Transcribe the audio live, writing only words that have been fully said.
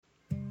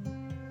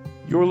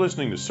You're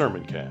listening to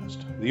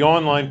Sermoncast, the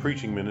online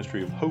preaching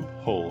ministry of Hope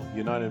Hull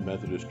United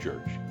Methodist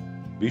Church.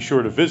 Be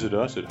sure to visit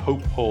us at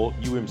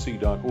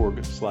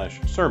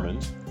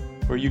hopehullumc.org/sermons,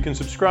 where you can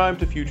subscribe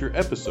to future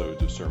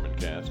episodes of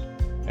Sermoncast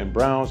and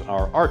browse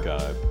our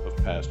archive of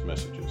past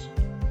messages.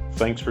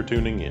 Thanks for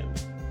tuning in.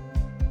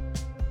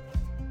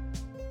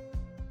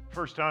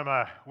 First time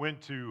I went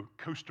to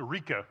Costa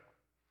Rica,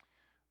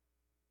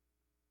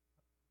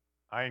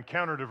 I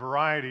encountered a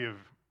variety of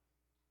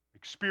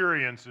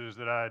experiences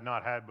that I had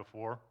not had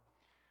before.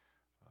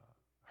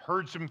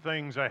 Heard some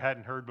things I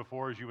hadn't heard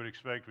before, as you would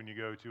expect when you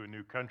go to a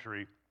new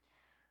country.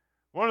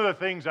 One of the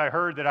things I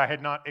heard that I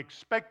had not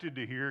expected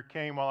to hear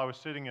came while I was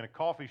sitting in a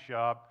coffee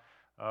shop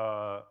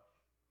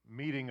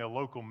meeting a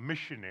local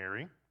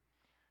missionary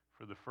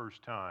for the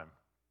first time.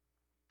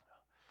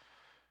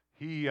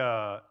 He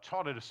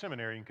taught at a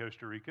seminary in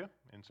Costa Rica,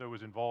 and so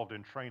was involved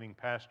in training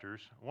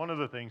pastors. One of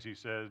the things he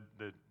said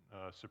that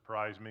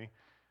surprised me,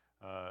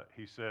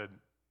 he said,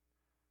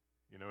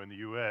 you know, in the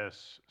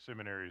U.S.,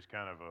 seminary is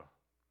kind of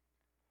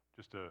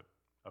just a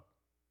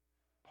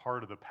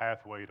part of the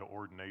pathway to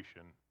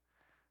ordination.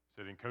 He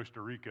said in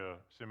Costa Rica,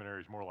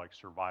 seminary is more like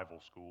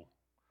survival school.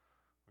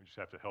 We just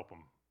have to help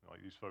them.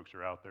 Like, these folks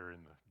are out there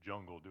in the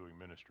jungle doing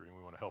ministry, and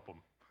we want to help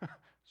them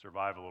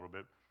survive a little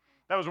bit.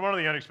 That was one of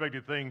the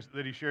unexpected things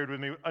that he shared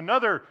with me.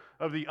 Another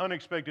of the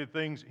unexpected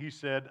things he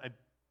said, I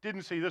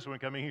didn't see this one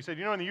coming. He said,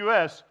 you know, in the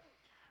U.S.,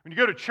 when you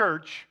go to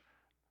church,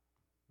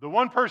 the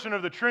one person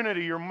of the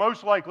Trinity you're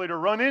most likely to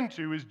run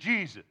into is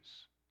Jesus.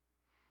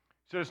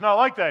 He said, it's not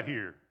like that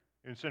here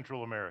in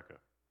Central America.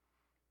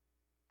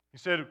 He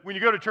said, when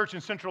you go to church in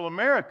Central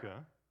America,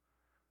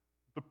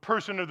 the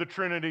person of the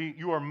Trinity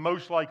you are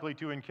most likely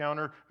to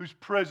encounter, whose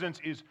presence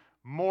is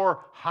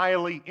more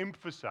highly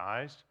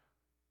emphasized,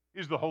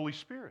 is the Holy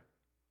Spirit.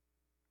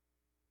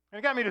 And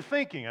it got me to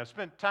thinking. I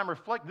spent time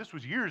reflecting. This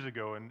was years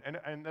ago, and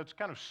that's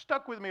kind of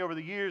stuck with me over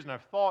the years, and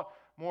I've thought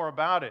more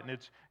about it. And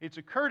it's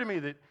occurred to me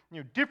that,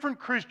 you know, different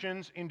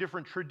Christians in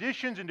different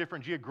traditions, in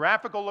different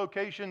geographical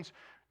locations,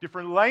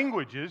 different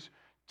languages,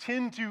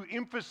 tend to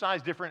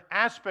emphasize different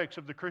aspects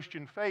of the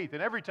Christian faith.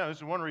 And every time, this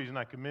is one reason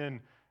I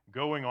commend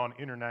going on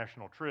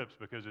international trips,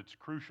 because it's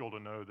crucial to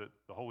know that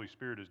the Holy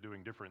Spirit is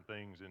doing different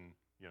things in,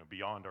 you know,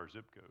 beyond our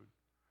zip code,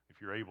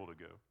 if you're able to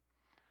go.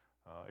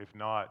 If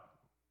not,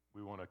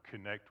 we want to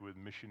connect with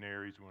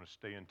missionaries. We want to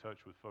stay in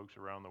touch with folks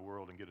around the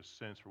world and get a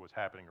sense for what's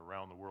happening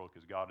around the world,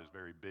 because God is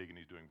very big and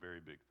He's doing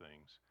very big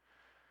things.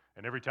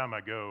 And every time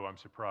I go, I'm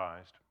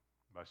surprised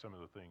by some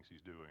of the things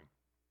He's doing.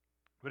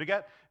 But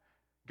it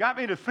got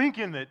me to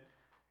thinking that,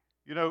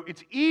 you know,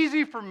 it's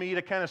easy for me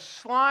to kind of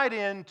slide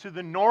into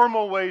the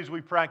normal ways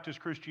we practice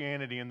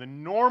Christianity and the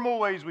normal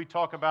ways we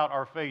talk about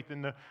our faith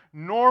and the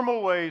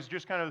normal ways,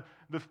 just kind of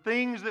the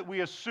things that we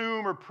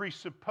assume or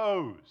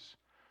presuppose.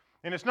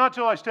 And it's not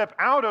till I step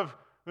out of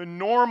the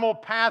normal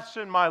paths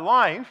in my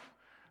life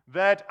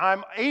that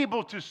I'm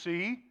able to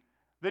see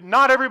that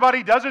not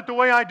everybody does it the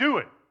way I do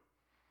it.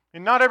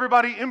 And not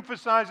everybody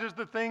emphasizes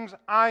the things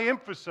I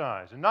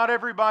emphasize. And not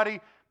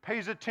everybody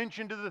pays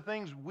attention to the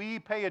things we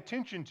pay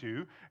attention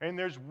to. And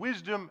there's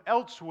wisdom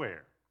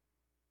elsewhere.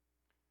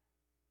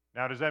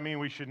 Now, does that mean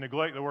we should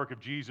neglect the work of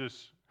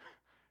Jesus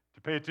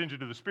to pay attention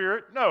to the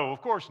Spirit? No, of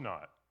course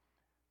not.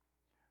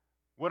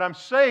 What I'm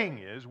saying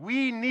is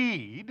we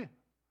need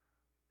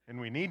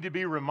to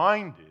be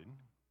reminded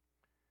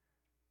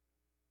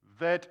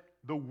that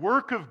the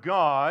work of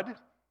God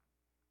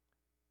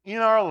in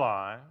our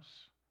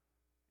lives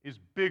is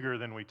bigger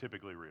than we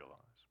typically realize.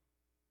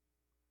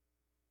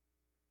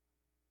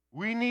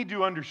 We need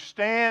to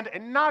understand,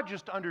 and not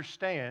just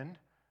understand,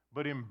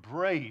 but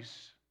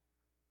embrace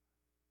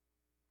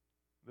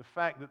the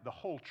fact that the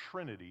whole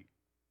Trinity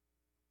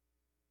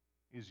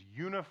is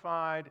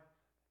unified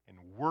and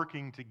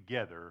working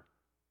together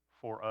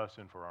for us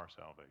and for our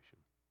salvation.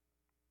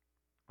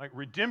 Like,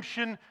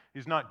 redemption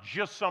is not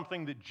just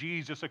something that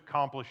Jesus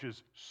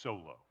accomplishes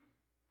solo.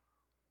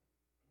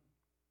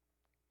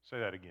 Say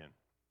that again.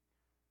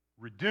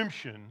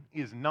 Redemption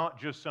is not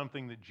just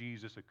something that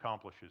Jesus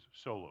accomplishes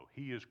solo.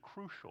 He is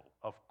crucial,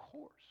 of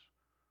course.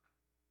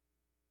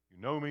 You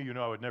know me, you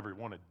know I would never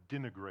want to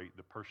denigrate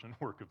the person and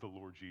work of the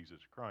Lord Jesus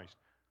Christ.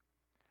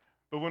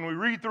 But when we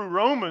read through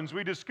Romans,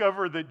 we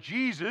discover that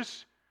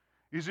Jesus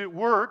is at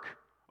work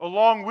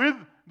along with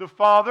the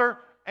Father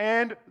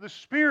and the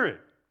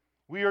Spirit.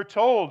 We are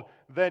told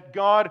that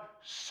God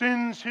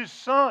sends His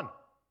Son.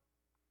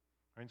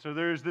 And so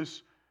there's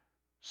this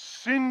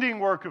sending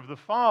work of the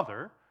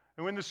Father.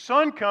 And when the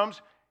Son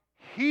comes,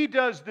 He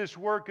does this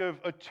work of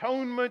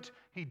atonement.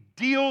 He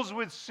deals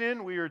with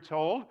sin, we are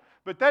told.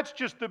 But that's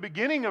just the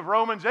beginning of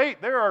Romans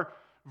 8. There are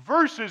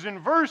verses and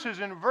verses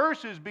and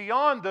verses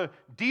beyond the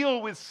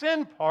deal with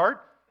sin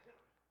part.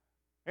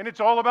 And it's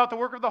all about the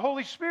work of the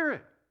Holy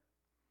Spirit.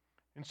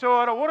 And so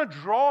what I want to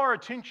draw our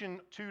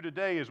attention to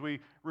today as we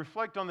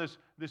reflect on this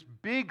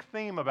big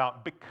theme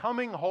about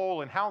becoming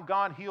whole and how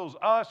God heals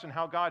us and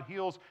how God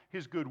heals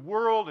His good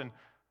world, and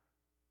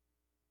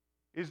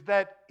is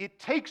that it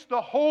takes the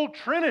whole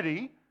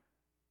Trinity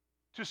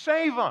to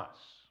save us.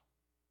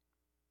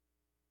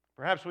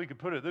 Perhaps we could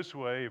put it this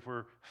way, if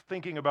we're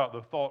thinking about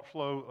the thought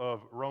flow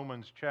of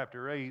Romans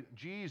chapter 8,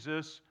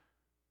 Jesus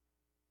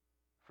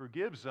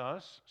forgives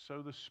us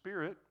so the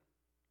Spirit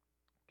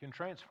can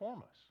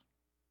transform us.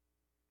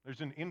 There's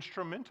an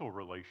instrumental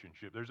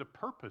relationship. There's a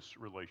purpose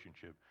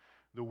relationship.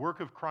 The work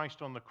of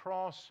Christ on the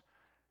cross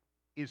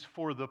is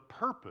for the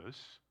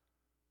purpose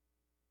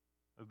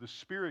of the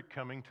Spirit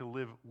coming to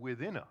live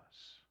within us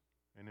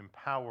and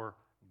empower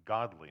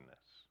godliness.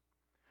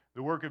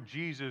 The work of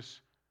Jesus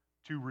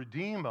to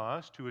redeem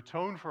us, to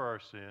atone for our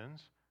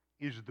sins,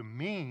 is the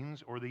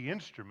means or the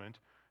instrument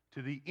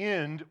to the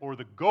end or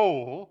the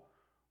goal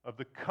of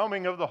the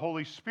coming of the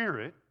Holy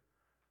Spirit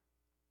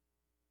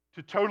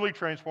to totally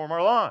transform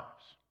our lives.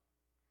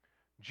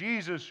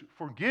 Jesus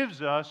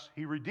forgives us,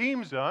 He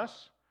redeems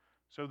us,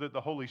 so that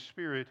the Holy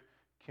Spirit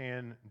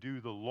can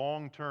do the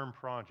long-term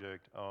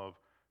project of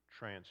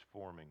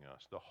transforming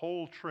us. The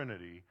whole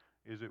Trinity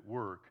is at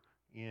work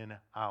in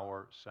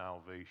our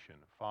salvation,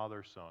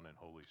 Father, Son, and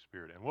Holy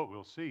Spirit. And what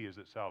we'll see is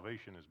that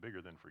salvation is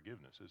bigger than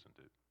forgiveness, isn't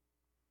it?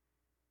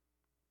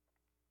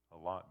 A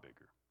lot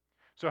bigger.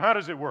 So how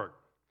does it work?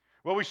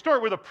 Well, we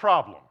start with a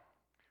problem.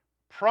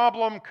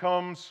 Problem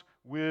comes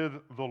with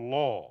the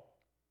law.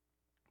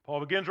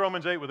 Paul begins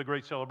Romans 8 with a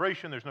great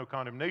celebration. There's no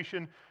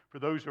condemnation for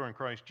those who are in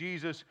Christ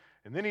Jesus.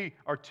 And then he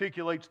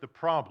articulates the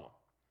problem.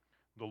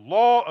 The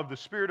law of the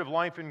Spirit of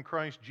life in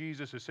Christ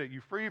Jesus has set you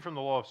free from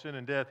the law of sin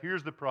and death.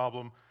 Here's the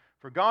problem.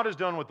 For God has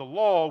done what the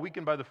law,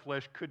 weakened by the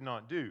flesh, could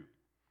not do,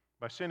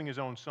 by sending His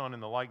own Son in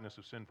the likeness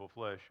of sinful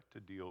flesh to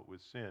deal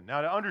with sin.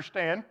 Now, to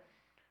understand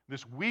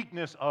this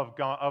weakness of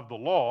the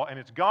law, and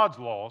it's God's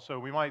law, so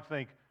we might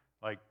think,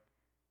 like,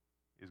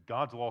 is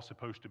God's law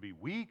supposed to be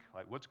weak?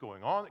 Like, what's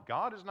going on?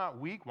 God is not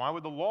weak. Why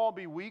would the law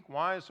be weak?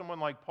 Why is someone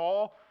like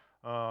Paul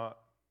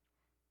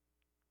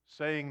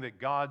saying that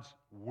God's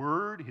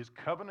word, His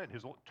covenant,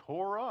 His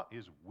Torah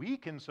is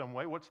weak in some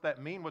way? What's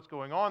that mean? What's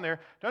going on there?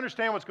 To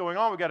understand what's going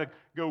on, we've got to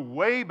go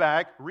way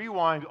back,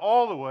 rewind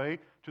all the way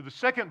to the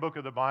second book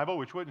of the Bible,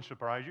 which wouldn't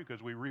surprise you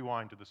because we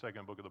rewind to the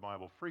second book of the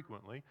Bible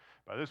frequently.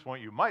 By this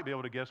point, you might be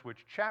able to guess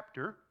which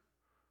chapter,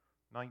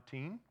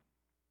 19,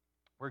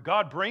 where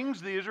God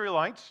brings the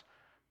Israelites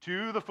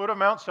to the foot of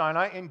Mount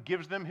Sinai and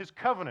gives them His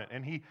covenant,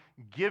 and He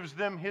gives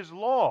them His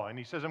law. And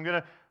He says, I'm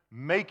going to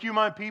make you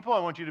my people. I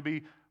want you to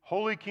be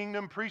holy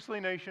kingdom,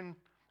 priestly nation.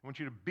 I want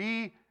you to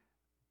be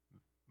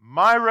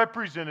my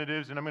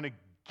representatives, and I'm going to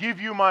give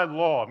you my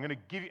law. I'm going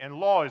to give you, and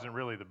law isn't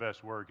really the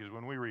best word, because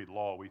when we read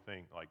law, we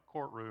think like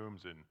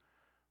courtrooms and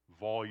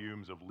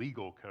volumes of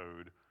legal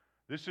code.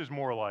 This is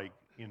more like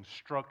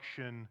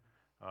instruction.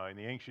 In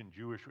the ancient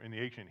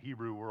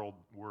Hebrew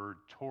word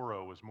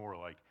Torah was more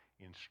like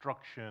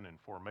instruction and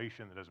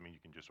formation. That doesn't mean you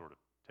can just sort of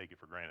take it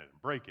for granted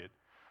and break it.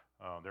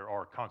 There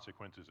are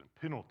consequences and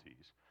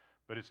penalties.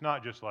 But it's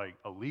not just like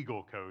a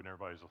legal code and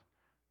everybody's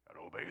got to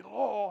obey the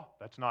law.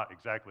 That's not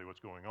exactly what's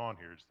going on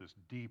here. It's this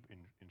deep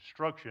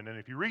instruction. And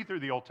if you read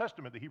through the Old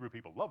Testament, the Hebrew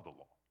people love the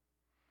law.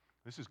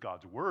 This is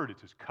God's word.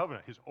 It's His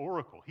covenant, His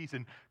oracle. He's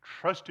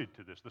entrusted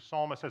to this. The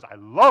psalmist says, I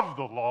love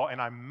the law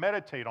and I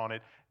meditate on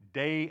it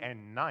day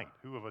and night.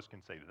 Who of us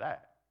can say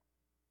that?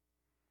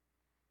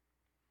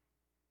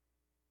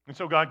 And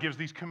so God gives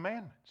these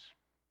commandments.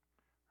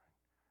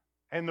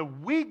 And the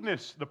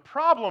weakness, the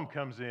problem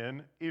comes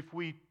in if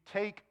we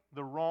take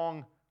the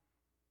wrong,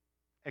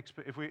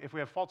 if we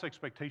have false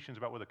expectations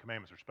about what the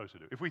commandments are supposed to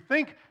do. If we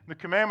think the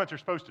commandments are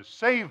supposed to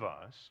save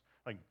us,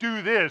 like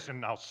do this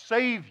and I'll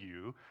save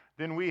you,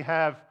 then we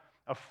have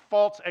a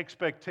false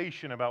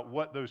expectation about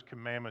what those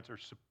commandments are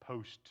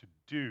supposed to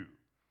do.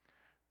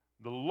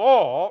 The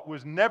law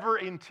was never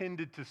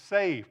intended to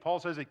save. Paul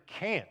says it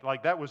can't.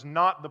 Like, that was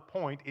not the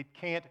point. It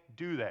can't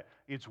do that.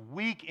 It's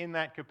weak in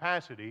that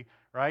capacity,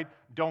 right?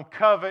 Don't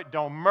covet,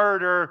 don't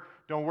murder,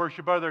 don't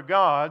worship other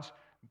gods.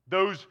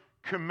 Those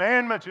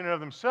commandments in and of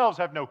themselves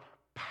have no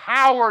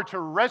power to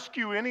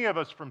rescue any of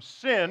us from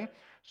sin.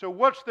 So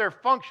what's their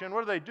function?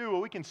 What do?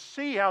 Well, we can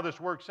see how this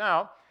works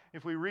out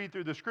if we read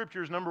through the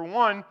Scriptures. Number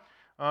one,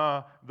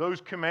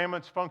 those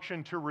commandments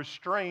function to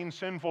restrain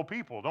sinful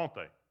people, don't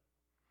they?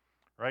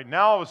 Right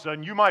now, all of a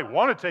sudden, you might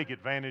want to take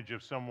advantage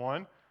of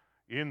someone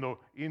in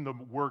the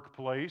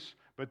workplace,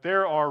 but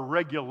there are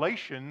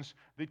regulations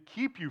that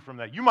keep you from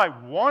that. You might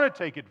want to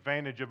take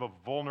advantage of a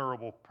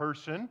vulnerable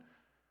person,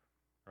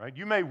 right?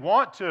 You may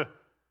want to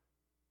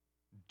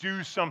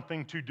do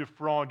something to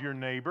defraud your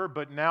neighbor,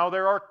 but now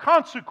there are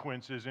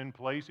consequences in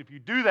place if you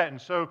do that. And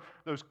so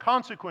those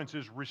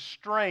consequences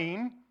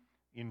restrain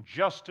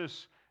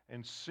injustice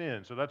and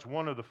sin. So that's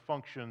one of the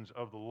functions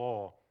of the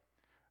law.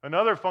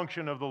 Another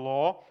function of the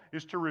law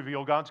is to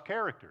reveal God's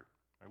character.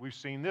 We've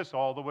seen this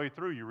all the way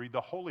through. You read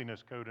the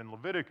holiness code in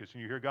Leviticus,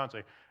 and you hear God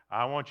say,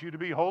 I want you to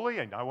be holy,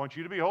 and I want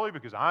you to be holy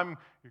because I'm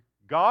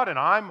God, and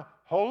I'm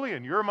holy,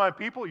 and you're my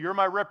people, you're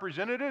my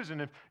representatives,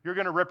 and if you're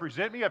going to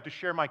represent me, you have to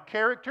share my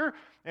character,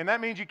 and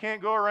that means you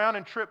can't go around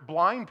and trip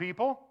blind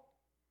people.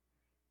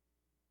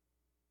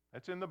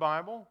 That's in the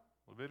Bible,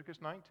 Leviticus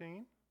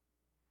 19.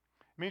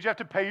 It means you have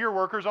to pay your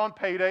workers on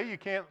payday. You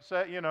can't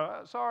say,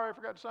 sorry, I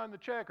forgot to sign the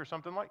check or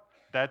something like that.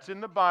 That's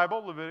in the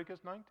Bible, Leviticus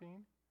 19.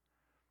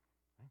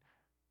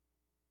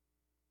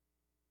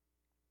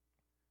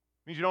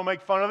 Means you don't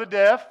make fun of the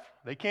deaf.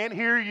 They can't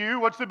hear you.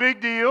 What's the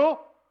big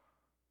deal?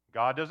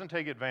 God doesn't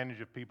take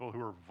advantage of people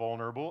who are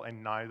vulnerable,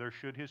 and neither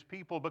should his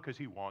people, because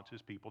he wants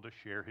his people to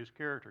share his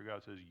character.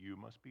 God says, you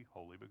must be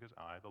holy because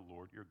I, the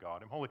Lord your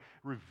God, am holy.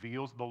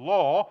 The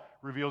law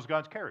reveals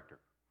God's character.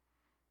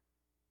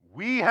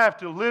 We have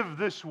to live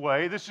this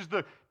way. This is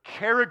the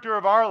character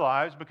of our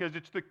lives because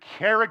it's the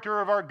character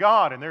of our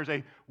God, and there's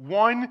a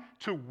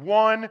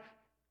one-to-one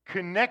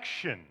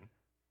connection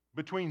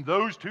between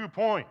those 2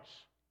 points.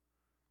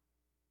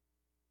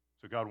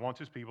 So God wants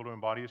his people to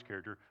embody his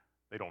character.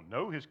 They don't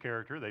know his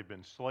character. They've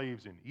been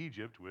slaves in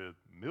Egypt with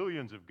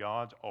millions of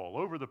gods all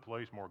over the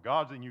place, more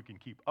gods than you can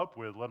keep up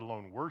with, let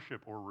alone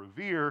worship or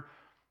revere.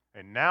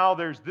 And now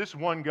there's this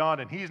one God,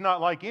 and he's not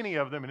like any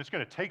of them, and it's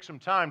going to take some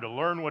time to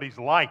learn what he's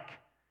like.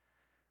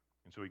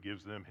 And so he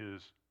gives them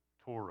his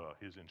Torah,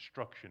 his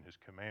instruction, his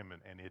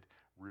commandment, and it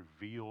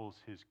reveals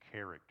his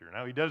character.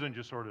 Now, he doesn't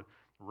just sort of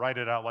write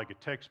it out like a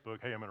textbook.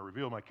 Hey, I'm going to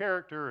reveal my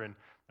character, and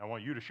I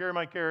want you to share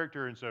my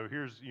character, and so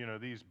here's,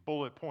 these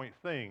bullet point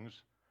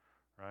things,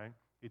 right?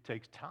 It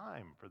takes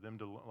time for them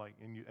to,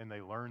 and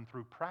they learn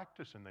through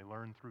practice, and they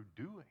learn through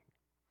doing.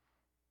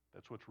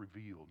 That's what's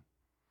revealed.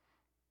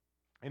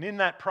 And in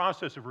that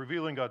process of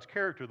revealing God's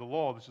character, the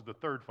law, this is the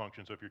third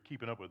function. So if you're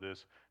keeping up with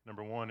this,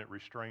 number one, it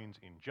restrains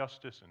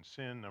injustice and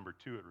sin. Number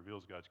two, it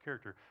reveals God's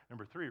character.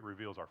 Number three, it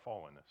reveals our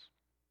fallenness.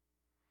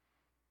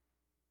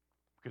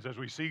 Because as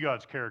we see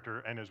God's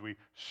character and as we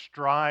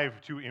strive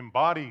to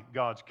embody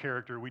God's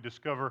character, we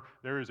discover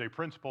there is a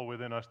principle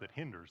within us that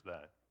hinders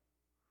that.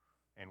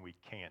 And we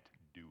can't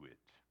do it.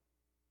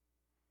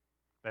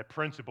 That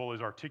principle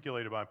is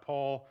articulated by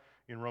Paul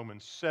in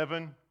Romans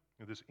 7,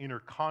 this inner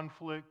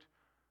conflict.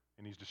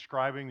 And he's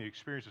describing the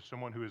experience of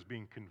someone who is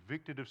being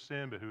convicted of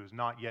sin, but who has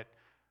not yet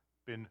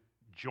been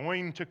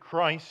joined to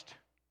Christ.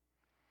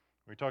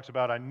 Where he talks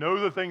about, I know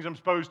the things I'm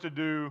supposed to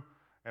do,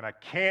 and I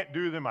can't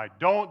do them. I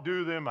don't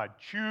do them. I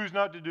choose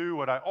not to do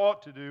what I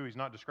ought to do. He's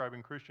not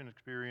describing Christian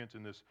experience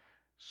in this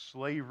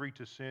slavery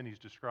to sin. He's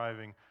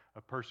describing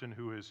a person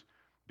who is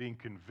being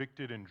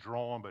convicted and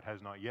drawn, but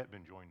has not yet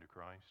been joined to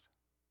Christ.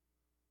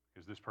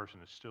 Because this person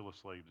is still a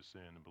slave to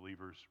sin. And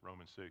believers,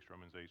 Romans 6,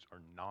 Romans 8,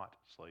 are not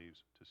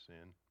slaves to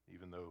sin,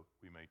 even though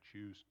we may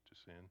choose to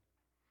sin.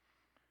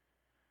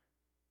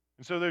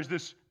 And so there's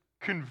this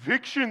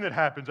conviction that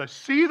happens. I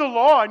see the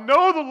law, I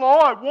know the law,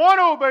 I want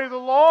to obey the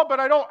law,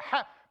 but I don't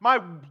have, my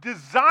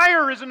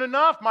desire isn't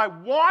enough, my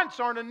wants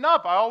aren't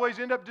enough. I always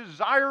end up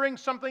desiring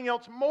something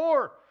else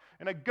more.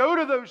 And I go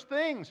to those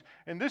things.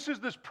 And this is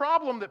this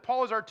problem that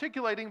Paul is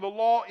articulating. The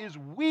law is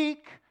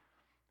weak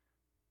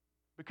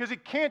because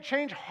it can't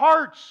change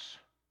hearts.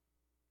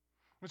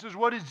 This is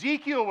what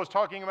Ezekiel was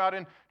talking about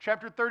in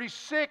chapter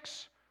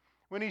 36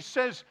 when he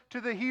says to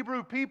the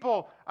Hebrew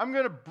people, I'm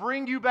going to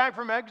bring you back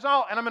from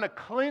exile and I'm going to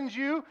cleanse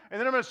you and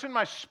then I'm going to send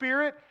my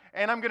spirit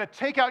and I'm going to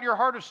take out your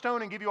heart of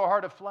stone and give you a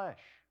heart of flesh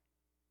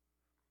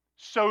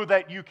so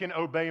that you can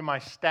obey my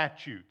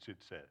statutes, it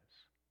says.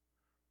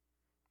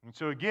 And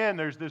so again,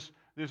 there's this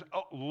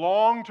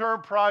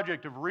long-term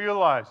project of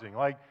realizing,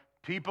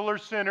 people are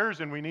sinners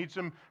and we need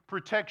some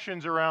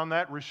protections around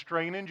that.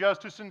 Restrain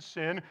injustice and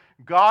sin.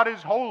 God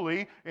is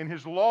holy and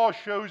his law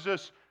shows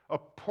us a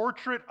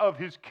portrait of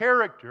his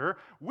character.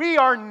 We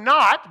are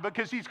not,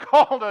 because he's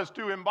called us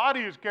to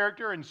embody his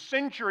character, and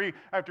century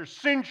after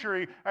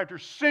century after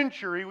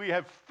century we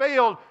have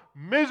failed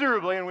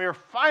miserably, and we are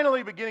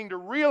finally beginning to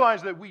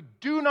realize that we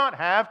do not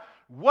have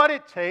what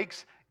it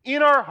takes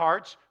in our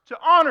hearts to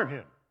honor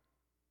him.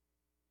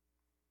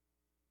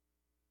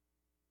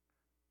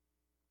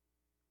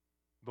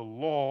 The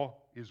law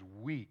is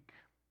weak.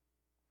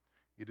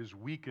 It is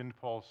weakened,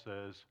 Paul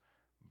says,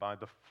 by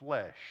the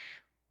flesh.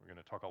 We're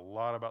going to talk a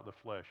lot about the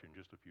flesh in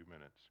just a few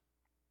minutes.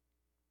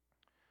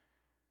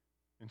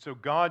 And so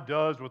God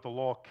does what the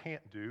law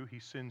can't do. He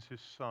sends his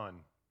Son.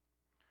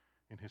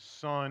 And his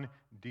Son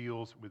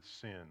deals with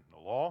sin. The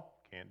law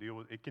can't deal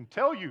with it. It can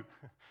tell you,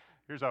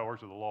 here's how it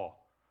works with the law.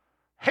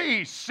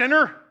 Hey,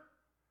 sinner!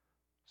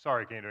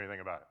 Sorry, I can't do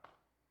anything about it.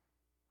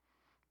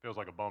 Feels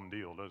like a bum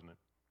deal, doesn't it?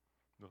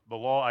 The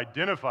law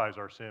identifies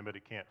our sin, but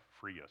it can't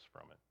free us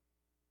from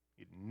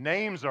it. It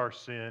names our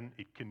sin.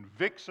 It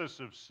convicts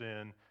us of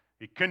sin.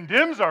 It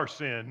condemns our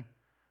sin,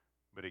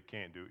 but it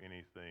can't do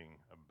anything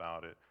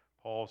about it.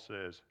 Paul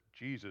says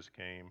Jesus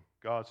came,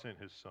 God sent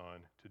his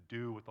Son to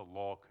do what the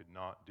law could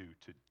not do,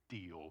 to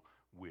deal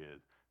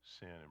with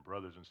sin. And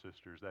brothers and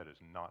sisters, that is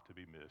not to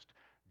be missed.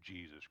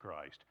 Jesus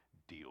Christ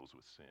deals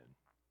with sin.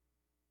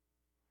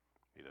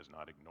 He does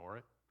not ignore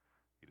it.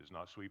 He does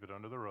not sweep it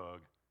under the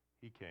rug.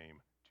 He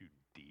came to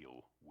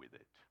deal with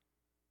it.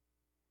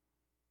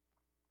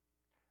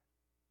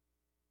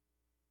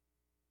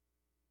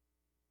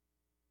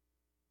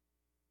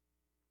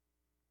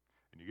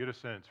 And you get a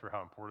sense for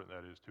how important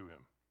that is to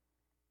him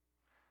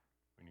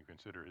when you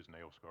consider his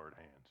nail-scarred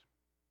hands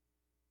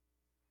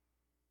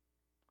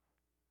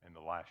and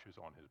the lashes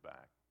on his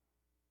back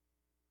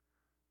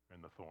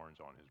and the thorns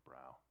on his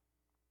brow.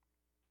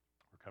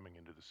 coming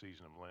into the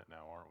season of Lent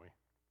now, aren't we?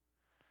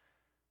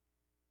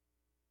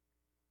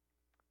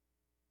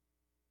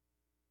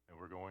 And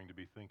we're going to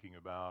be thinking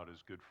about,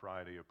 as Good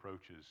Friday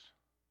approaches,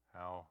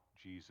 how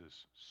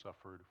Jesus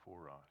suffered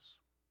for us.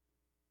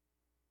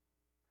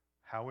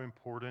 How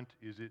important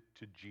is it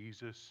to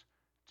Jesus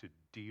to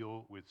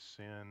deal with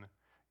sin?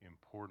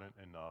 Important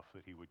enough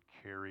that he would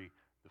carry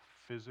the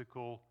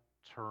physical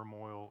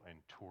turmoil and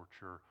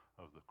torture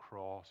of the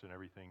cross and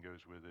everything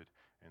goes with it,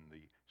 and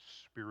the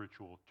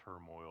spiritual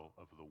turmoil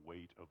of the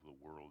weight of the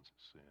world's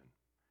sin.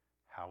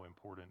 How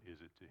important is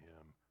it to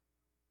him?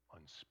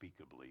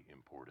 Unspeakably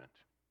important.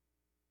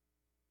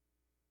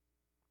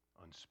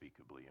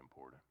 Unspeakably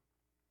important.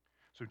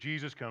 So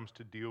Jesus comes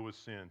to deal with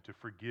sin, to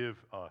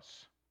forgive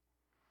us.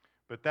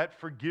 But that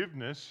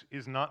forgiveness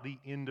is not the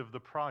end of the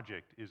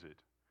project, is it?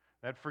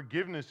 That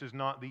forgiveness is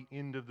not the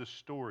end of the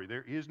story.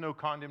 There is no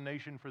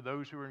condemnation for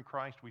those who are in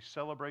Christ. We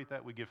celebrate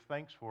that. We give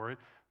thanks for it.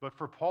 But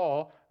for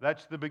Paul,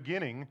 that's the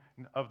beginning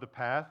of the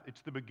path.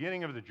 It's the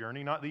beginning of the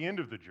journey, not the end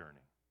of the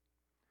journey.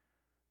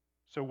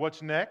 So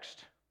what's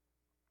next?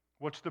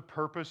 What's the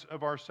purpose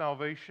of our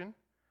salvation?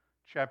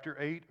 Chapter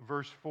 8,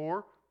 verse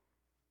 4.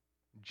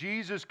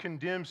 Jesus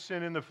condemns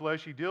sin in the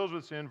flesh. He deals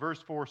with sin.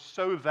 Verse 4,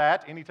 so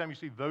that, anytime you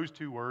see those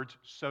two words,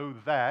 so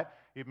that,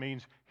 it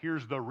means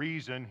here's the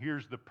reason,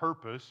 here's the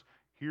purpose,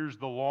 here's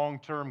the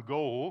long-term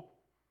goal,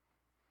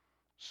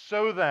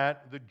 so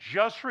that the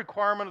just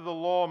requirement of the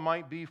law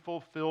might be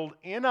fulfilled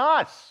in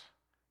us.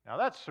 Now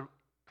that's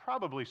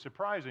probably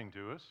surprising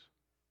to us,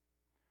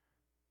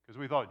 because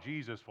we thought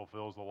Jesus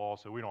fulfills the law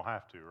so we don't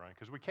have to, right?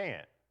 Because we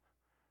can't.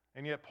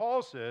 And yet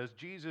Paul says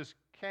Jesus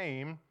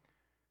came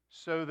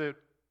so that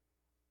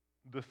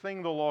the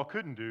thing the law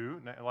couldn't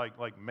do,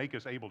 like make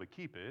us able to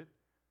keep it,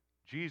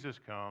 Jesus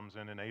comes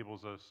and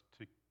enables us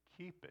to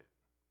keep it.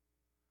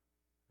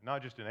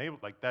 Not just enable,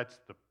 that's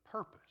the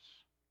purpose.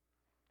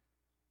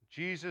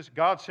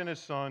 God sent his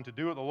Son to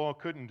do what the law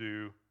couldn't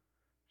do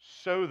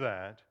so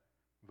that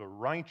the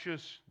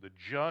righteous, the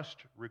just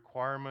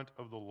requirement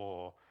of the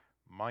law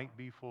might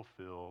be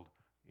fulfilled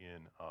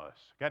in us.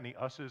 Got any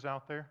us's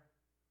out there?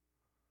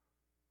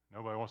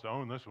 Nobody wants to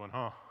own this one,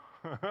 huh?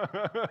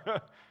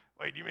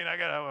 Wait, you mean I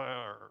got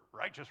a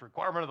righteous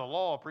requirement of the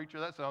law, preacher?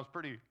 That sounds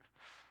pretty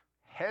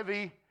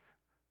heavy.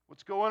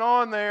 What's going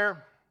on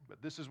there?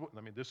 But this is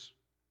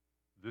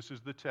this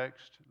is the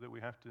text that we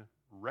have to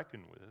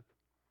reckon with,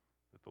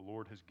 that the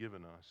Lord has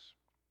given us.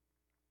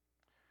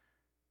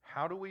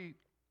 How do we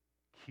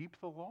keep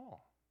the law?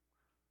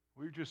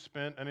 We've just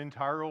spent an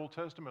entire Old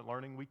Testament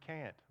learning we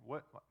can't.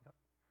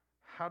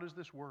 How does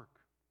this work?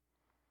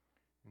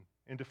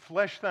 And to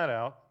flesh that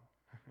out,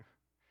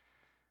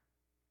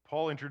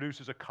 Paul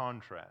introduces a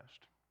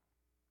contrast.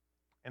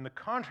 And the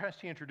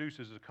contrast he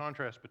introduces is a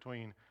contrast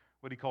between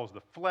what he calls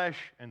the flesh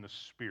and the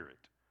spirit.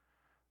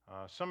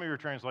 Some of your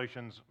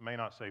translations may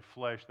not say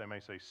flesh, they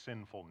may say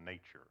sinful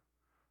nature.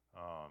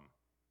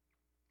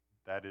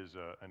 That is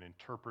an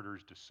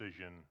interpreter's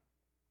decision.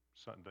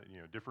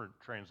 Different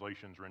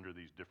translations render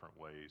these different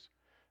ways.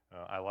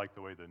 I like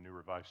the way the New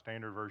Revised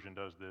Standard Version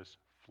does this.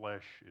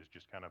 Flesh is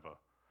just kind of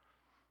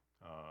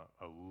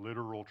a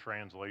literal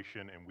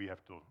translation, and we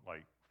have to,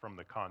 from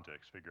the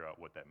context, figure out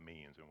what that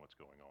means and what's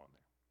going on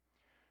there.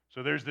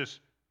 So there's this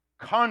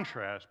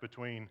contrast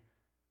between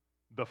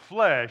the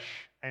flesh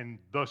and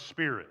the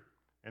spirit.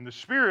 And the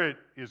spirit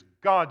is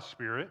God's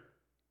spirit,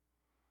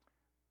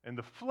 and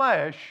the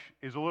flesh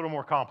is a little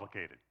more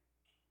complicated.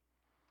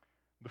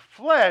 The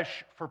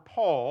flesh, for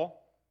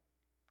Paul,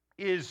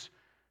 is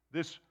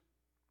this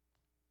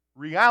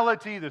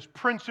reality, this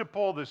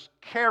principle, this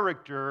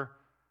character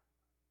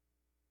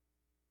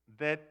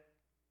that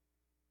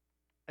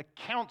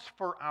accounts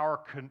for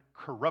our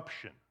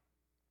corruption.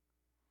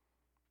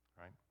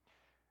 Right?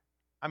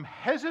 I'm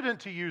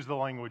hesitant to use the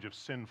language of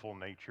sinful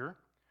nature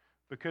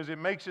because it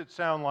makes it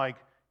sound like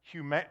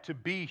to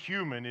be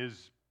human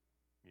is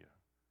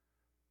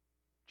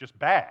just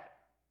bad.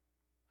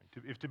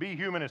 If to be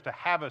human is to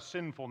have a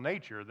sinful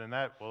nature, then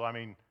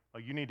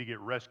you need to get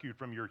rescued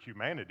from your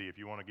humanity if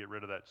you want to get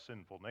rid of that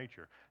sinful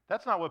nature.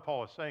 That's not what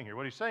Paul is saying here.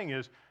 What he's saying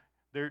is,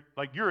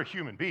 you're a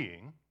human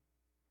being,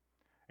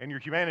 and your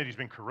humanity's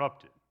been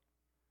corrupted.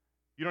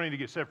 You don't need to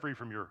get set free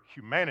from your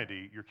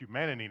humanity. Your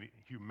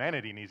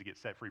humanity needs to get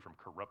set free from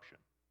corruption.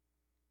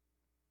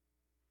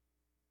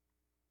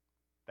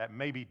 That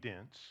may be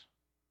dense.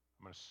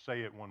 I'm going to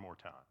say it one more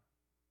time.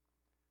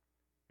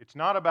 It's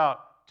not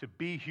about to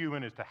be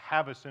human is to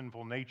have a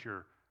sinful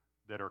nature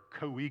that are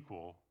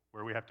co-equal,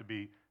 where we have to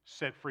be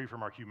set free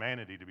from our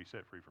humanity to be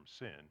set free from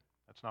sin.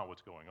 That's not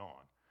what's going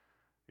on.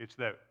 It's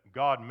that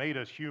God made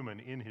us human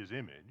in his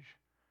image.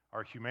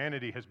 Our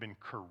humanity has been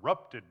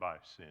corrupted by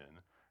sin,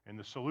 and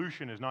the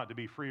solution is not to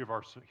be free of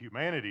our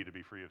humanity to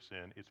be free of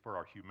sin. It's for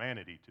our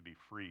humanity to be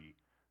free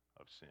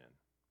of sin,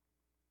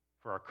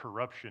 for our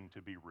corruption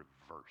to be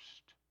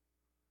reversed.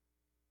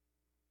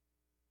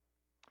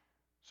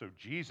 So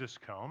Jesus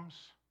comes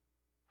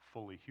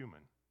fully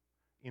human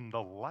in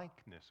the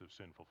likeness of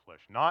sinful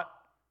flesh, not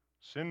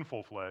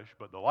sinful flesh,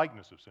 but the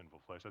likeness of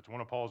sinful flesh. That's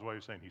one of Paul's ways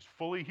of saying he's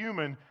fully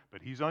human,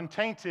 but he's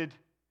untainted.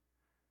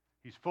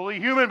 He's fully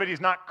human, but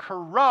he's not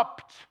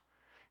corrupt.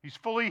 He's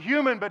fully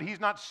human, but he's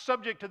not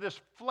subject to this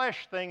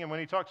flesh thing. And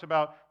when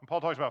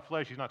Paul talks about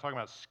flesh, he's not talking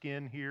about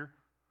skin here.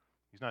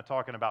 He's not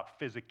talking about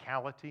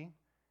physicality.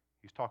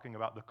 He's talking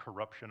about the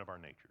corruption of our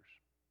natures.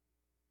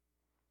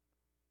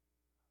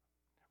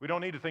 We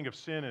don't need to think of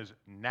sin as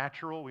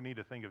natural. We need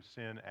to think of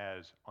sin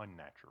as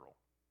unnatural.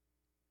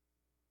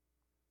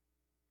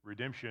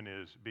 Redemption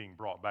is being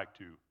brought back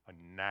to a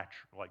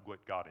natural, like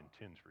what God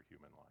intends for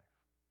human life.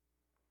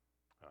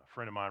 A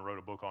friend of mine wrote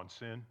a book on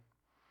sin.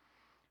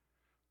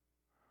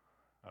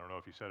 I don't know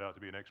if he set out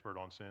to be an expert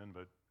on sin,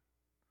 but,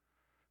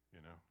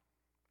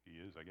 he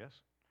is, I guess.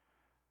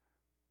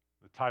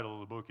 The title of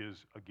the book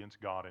is Against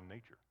God and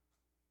Nature,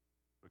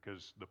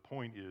 because the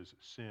point is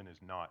sin is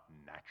not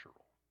natural.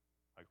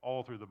 Like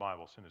all through the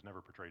Bible, sin is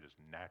never portrayed as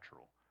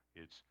natural.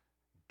 It's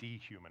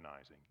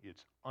dehumanizing.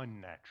 It's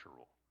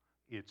unnatural.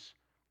 It's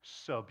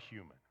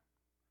subhuman.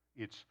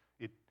 It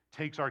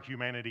takes our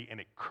humanity and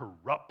it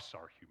corrupts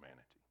our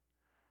humanity.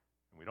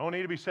 And we don't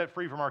need to be set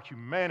free from our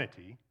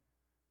humanity.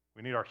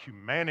 We need our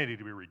humanity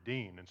to be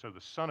redeemed. And so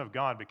the Son of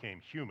God became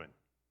human,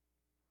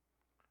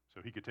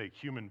 so he could take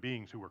human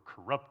beings who were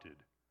corrupted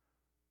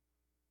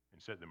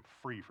and set them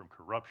free from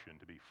corruption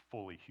to be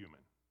fully human.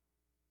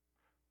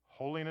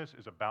 Holiness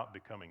is about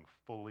becoming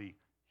fully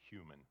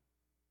human.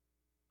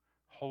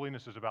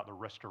 Holiness is about the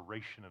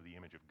restoration of the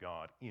image of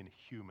God in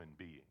human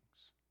beings.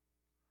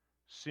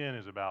 Sin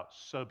is about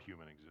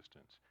subhuman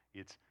existence.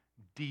 It's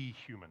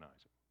dehumanizing.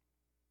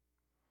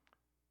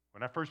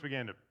 When I first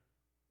began to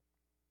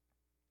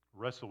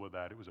wrestle with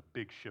that, it was a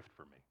big shift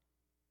for me.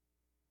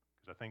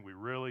 Because I think we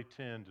really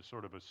tend to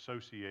sort of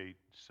associate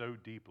so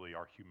deeply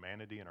our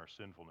humanity and our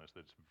sinfulness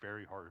that it's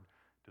very hard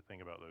to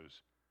think about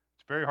those.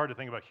 It's very hard to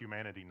think about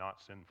humanity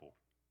not sinful.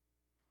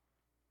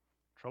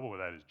 Trouble with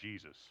that is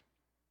Jesus.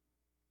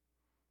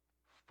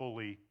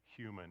 Fully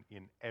human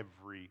in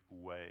every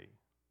way.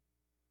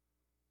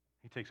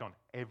 He takes on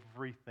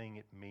everything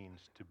it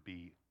means to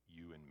be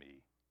you and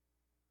me,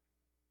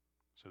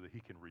 so that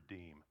he can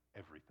redeem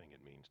everything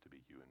it means to be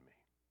you and me.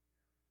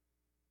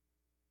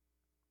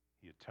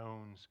 He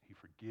atones, he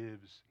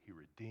forgives, he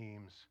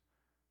redeems,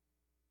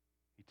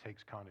 he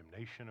takes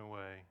condemnation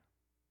away,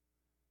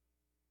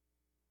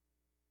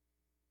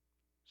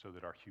 so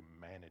that our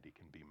humanity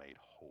can be made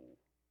whole.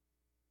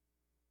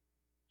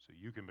 So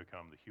you can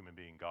become the human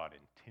being God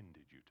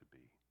intended you to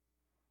be,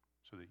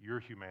 so that your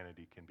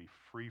humanity can be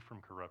free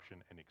from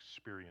corruption and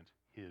experience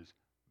his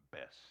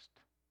best.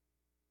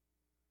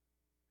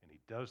 And he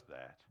does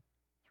that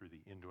through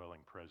the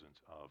indwelling presence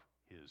of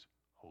his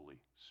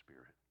Holy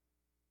Spirit.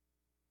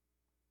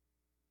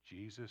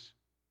 Jesus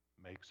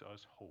makes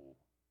us whole.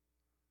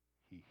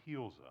 He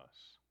heals us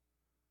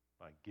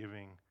by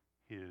giving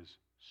his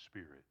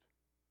Spirit,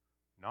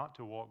 not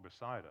to walk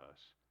beside us,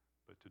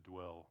 but to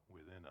dwell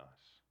within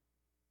us.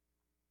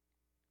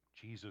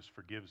 Jesus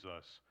forgives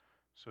us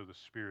so the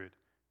Spirit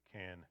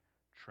can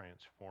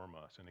transform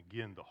us. And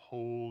again, the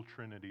whole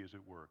Trinity is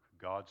at work.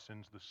 God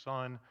sends the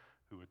Son,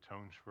 who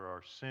atones for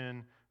our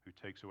sin, who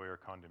takes away our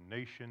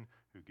condemnation,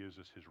 who gives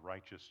us his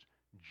righteous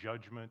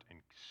judgment and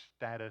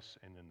status,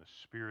 and then the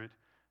Spirit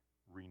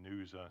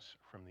renews us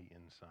from the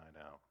inside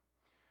out.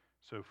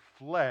 So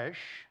flesh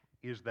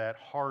is that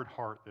hard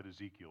heart that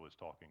Ezekiel is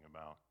talking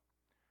about.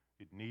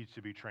 It needs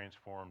to be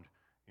transformed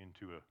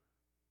into a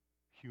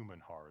human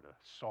heart, a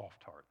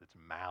soft heart that's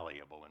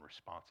malleable and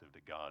responsive to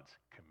God's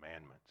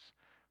commandments.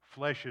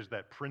 Flesh is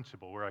that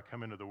principle where I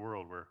come into the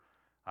world where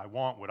I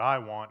want what I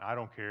want. I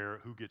don't care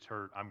who gets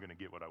hurt. I'm going to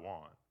get what I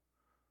want.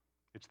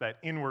 It's that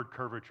inward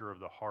curvature of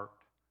the heart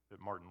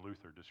that Martin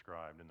Luther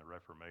described in the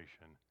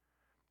Reformation.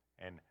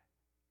 And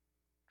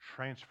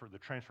the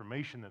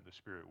transformation that the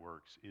Spirit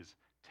works is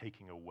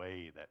taking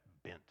away that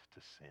bent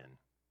to sin.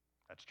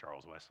 That's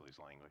Charles Wesley's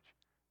language.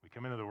 We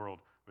come into the world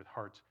with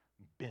hearts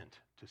bent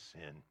to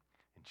sin,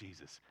 and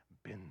Jesus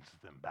bends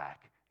them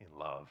back in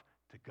love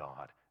to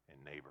God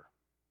and neighbor.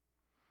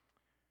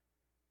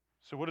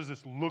 So what does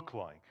this look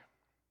like?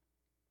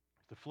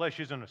 The flesh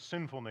isn't a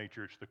sinful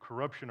nature, it's the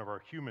corruption of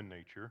our human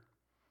nature.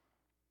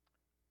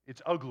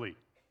 It's ugly.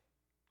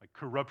 Like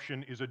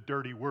corruption is a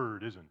dirty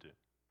word, isn't it?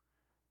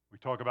 We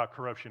talk about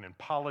corruption in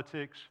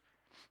politics.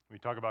 We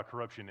talk about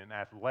corruption in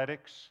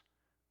athletics.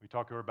 We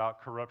talk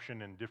about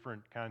corruption in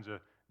different kinds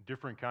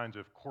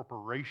of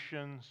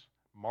corporations,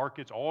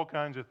 markets, all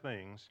kinds of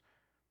things.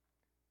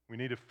 We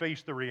need to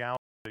face the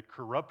reality that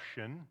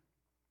corruption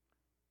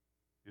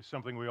is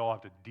something we all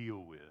have to deal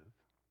with.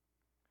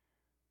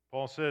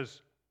 Paul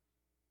says,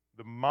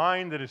 the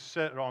mind that is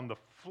set on the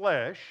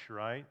flesh,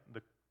 right?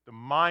 The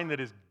mind that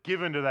is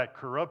given to that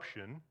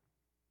corruption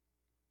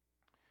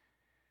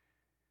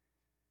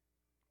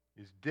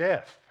is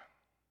death.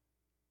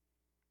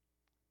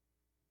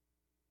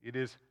 It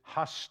is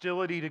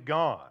hostility to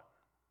God.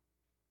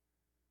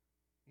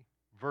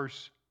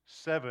 Verse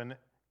 7,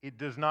 it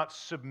does not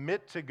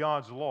submit to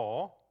God's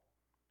law.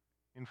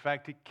 In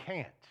fact, it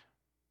can't.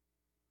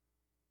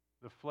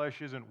 the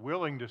flesh isn't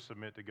willing to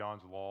submit to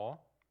God's law,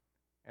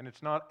 and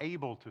it's not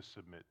able to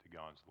submit to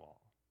God's law.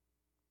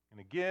 And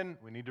again,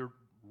 we need to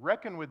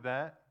reckon with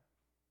that.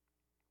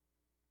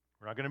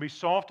 We're not going to be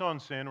soft on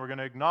sin. We're going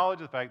to acknowledge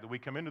the fact that we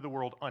come into the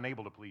world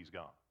unable to please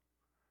God.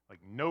 Like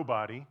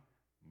nobody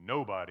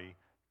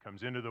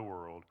comes into the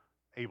world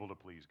able to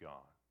please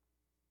God.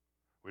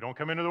 We don't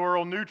come into the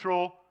world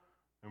neutral,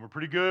 and we're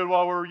pretty good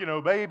while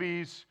we're,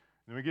 babies.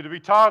 Then we get to be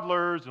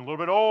toddlers and a little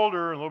bit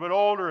older and a little bit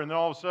older, and then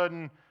all of a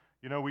sudden,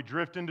 we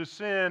drift into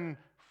sin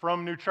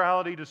from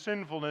neutrality to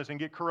sinfulness and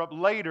get corrupt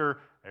later.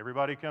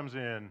 Everybody comes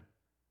in,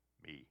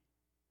 me.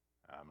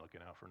 I'm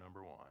looking out for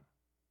number one.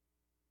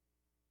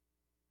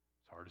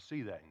 It's hard to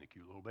see that in the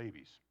cute little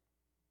babies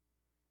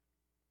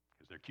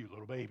because they're cute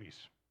little babies.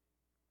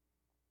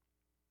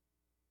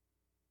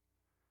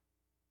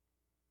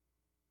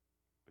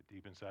 But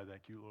deep inside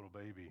that cute little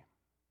baby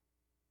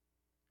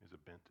is a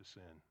bent to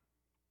sin.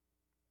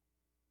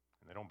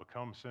 And they don't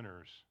become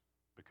sinners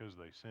because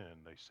they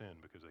sin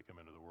because they come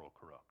into the world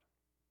corrupt.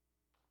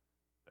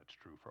 That's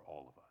true for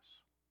all of us.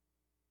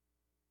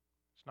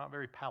 It's not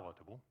very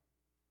palatable.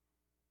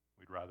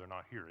 We'd rather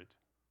not hear it.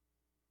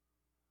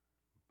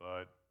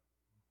 But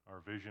our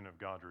vision of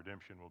God's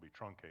redemption will be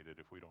truncated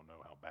if we don't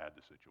know how bad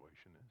the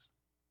situation is.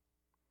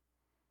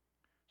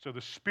 So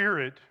the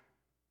Spirit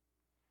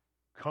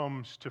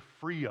comes to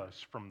free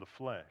us from the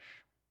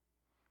flesh.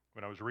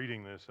 When I was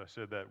reading this, I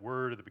said that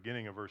word at the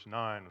beginning of verse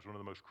 9 was one of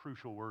the most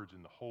crucial words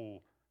in the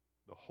whole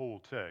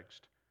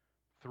text.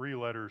 3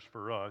 letters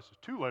for us,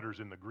 2 letters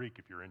in the Greek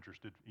if you're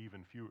interested,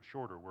 even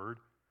shorter word.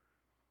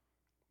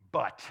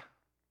 But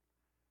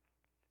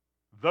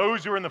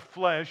those who are in the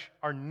flesh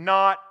are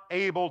not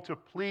able to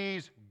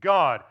please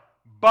God.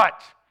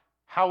 But,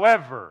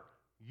 however,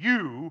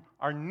 you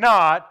are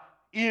not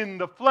in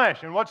the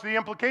flesh. And what's the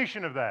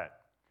implication of that?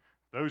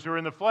 Those who are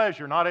in the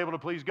flesh are not able to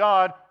please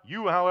God.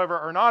 You, however,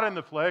 are not in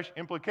the flesh.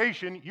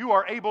 Implication, you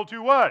are able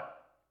to what?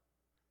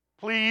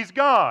 Please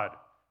God.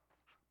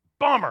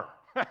 Bummer.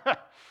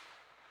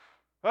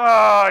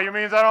 You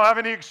means I don't have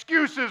any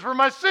excuses for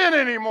my sin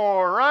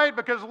anymore, right?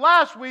 Because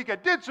last week I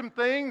did some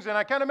things and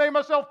I kind of made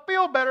myself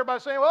feel better by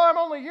saying, well, I'm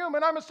only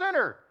human, I'm a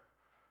sinner.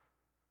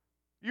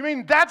 You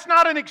mean that's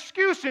not an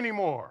excuse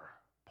anymore,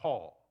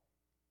 Paul?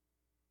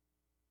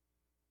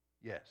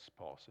 Yes,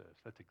 Paul says.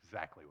 That's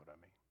exactly what I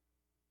mean.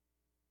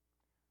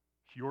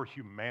 Your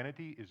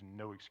humanity is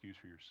no excuse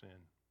for your sin.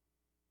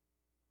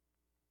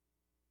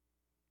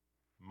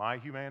 My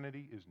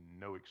humanity is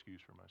no excuse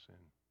for my sin.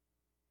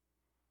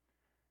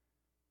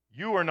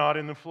 You are not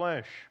in the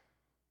flesh.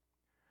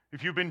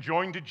 If you've been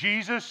joined to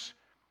Jesus,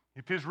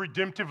 if His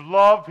redemptive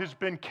love has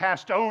been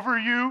cast over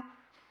you,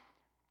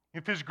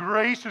 if His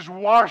grace has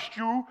washed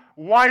you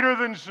whiter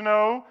than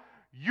snow,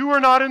 you are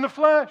not in the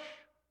flesh.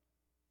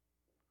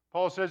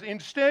 Paul says,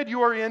 instead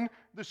you are in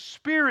the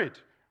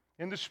Spirit.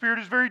 And the Spirit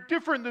is very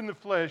different than the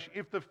flesh.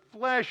 If the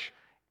flesh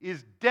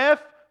is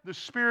death, the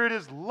Spirit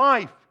is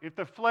life. If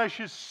the flesh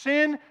is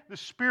sin, the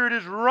Spirit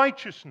is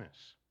righteousness.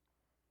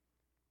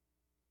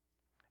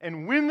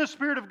 And when the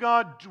Spirit of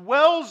God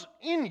dwells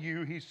in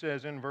you, he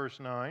says in verse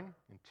 9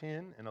 and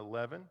 10 and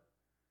 11,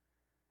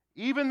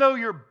 even though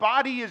your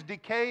body is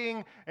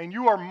decaying and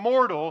you are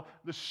mortal,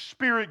 the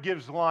Spirit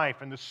gives life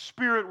and the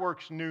Spirit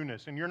works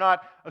newness. And you're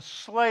not a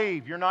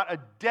slave, you're not a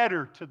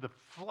debtor to the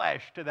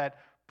flesh, to that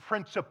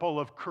principle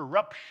of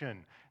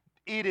corruption.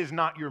 It is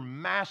not your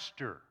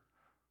master.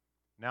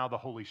 Now the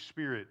Holy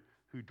Spirit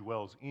who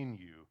dwells in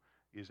you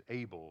is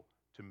able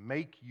to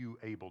make you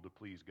able to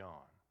please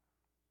God.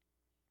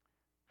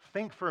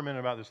 Think for a minute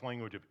about this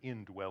language of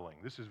indwelling.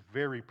 This is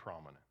very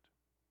prominent.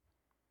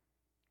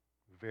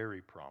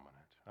 Very prominent.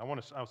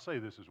 I'll say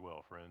this as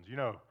well, friends.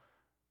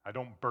 I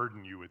don't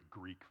burden you with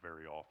Greek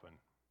very often.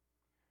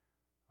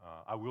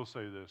 I will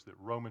say this, that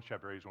Romans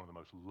chapter 8 is one of the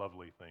most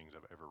lovely things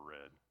I've ever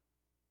read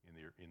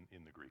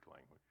in the Greek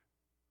language.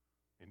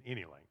 In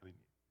any language.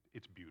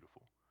 It's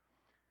beautiful.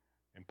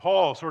 And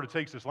Paul sort of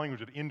takes this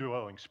language of the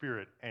indwelling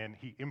Spirit and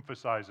he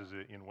emphasizes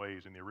it in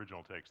ways in the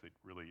original text that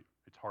really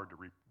it's hard to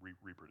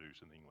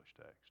reproduce in the English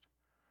text.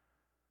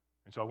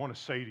 And so I want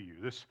to say to you,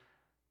 this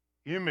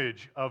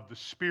image of the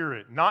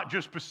Spirit, not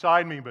just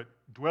beside me, but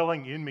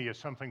dwelling in me, is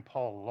something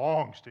Paul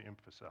longs to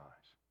emphasize.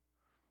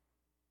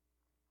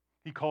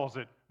 He calls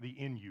it the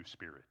in you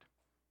Spirit.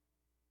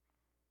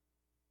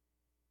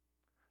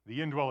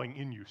 The indwelling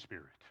in you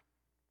Spirit.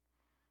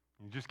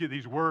 You just get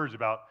these words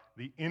about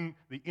the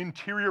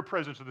interior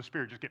presence of the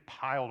Spirit just get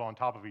piled on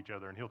top of each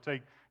other. And he'll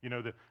take,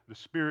 the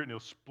Spirit and he'll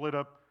split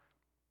up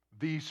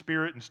the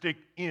Spirit and stick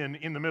in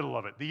the middle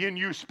of it. The in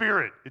you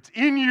Spirit. It's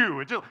in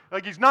you. It's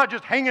like he's not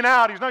just hanging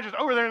out. He's not just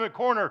over there in the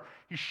corner.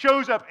 He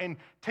shows up and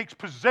takes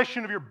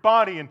possession of your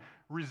body and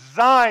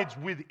resides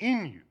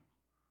within you.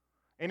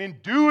 And in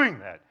doing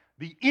that,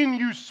 the in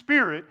you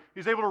Spirit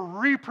is able to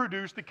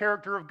reproduce the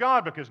character of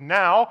God because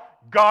now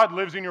God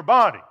lives in your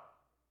body.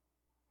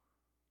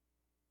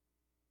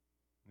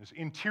 This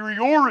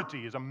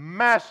interiority is a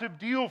massive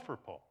deal for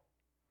Paul.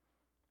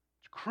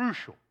 It's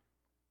crucial.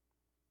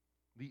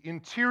 The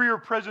interior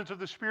presence of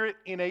the Spirit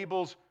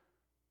enables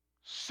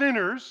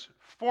sinners,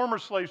 former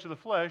slaves to the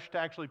flesh, to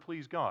actually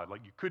please God.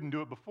 Like you couldn't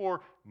do it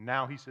before,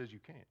 now he says you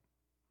can.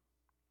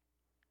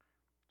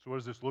 So what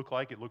does this look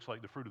like? It looks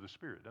like the fruit of the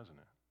Spirit, doesn't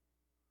it?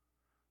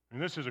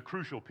 And this is a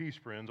crucial piece,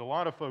 friends. A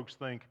lot of folks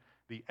think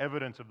the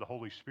evidence of the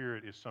Holy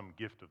Spirit is some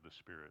gift of the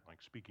Spirit, like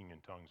speaking in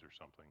tongues or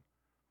something.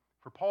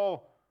 For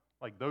Paul,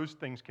 like those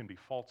things can be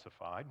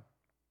falsified.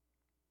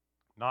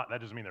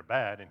 That doesn't mean they're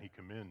bad, and he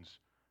commends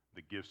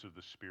the gifts of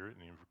the Spirit,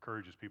 and he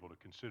encourages people to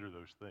consider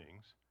those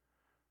things.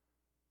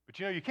 But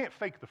you can't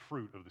fake the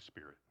fruit of the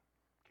Spirit,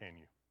 can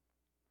you?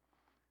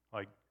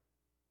 Like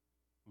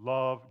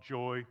love,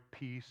 joy,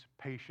 peace,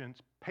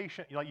 patience.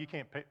 Like you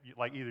can't,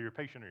 like either you're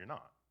patient or you're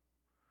not.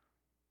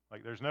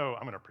 Like there's no,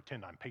 I'm going to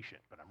pretend I'm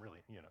patient, but I'm really,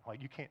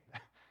 like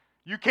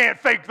you can't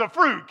fake the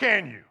fruit,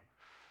 can you?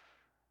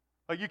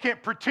 Like you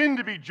can't pretend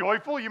to be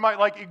joyful. You might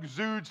like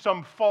exude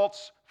some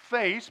false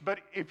face, but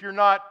if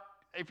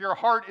your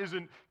heart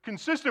isn't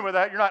consistent with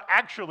that, you're not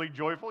actually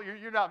joyful.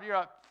 You're not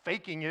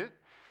faking it.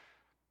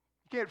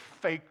 You can't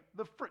fake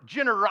the fruit.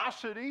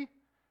 Generosity,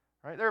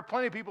 right? There are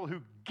plenty of people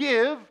who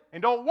give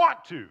and don't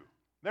want to.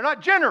 They're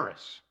not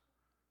generous.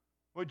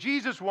 What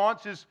Jesus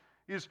wants is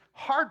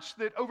hearts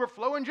that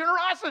overflow in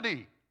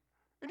generosity.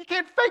 And you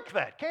can't fake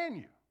that, can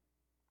you?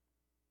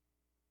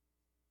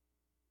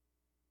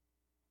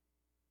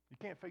 You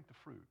can't fake the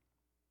fruit.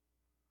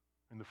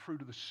 And the fruit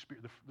of the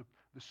Spirit,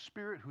 the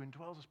Spirit who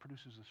indwells us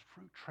produces this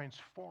fruit,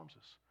 transforms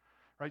us,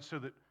 right? So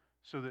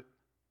that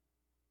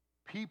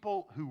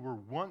people who were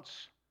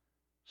once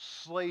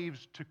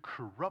slaves to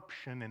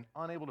corruption and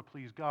unable to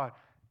please God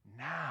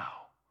now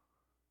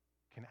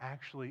can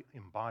actually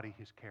embody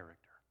his character.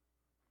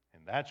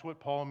 And that's what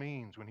Paul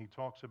means when he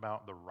talks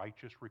about the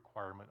righteous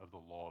requirement of the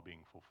law being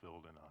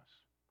fulfilled in us.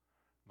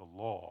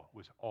 The law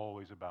was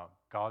always about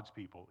God's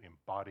people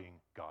embodying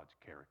God's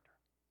character.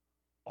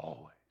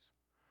 Always.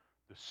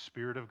 The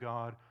Spirit of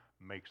God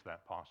makes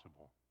that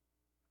possible.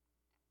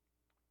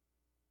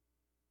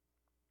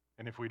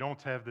 And if we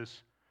don't have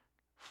this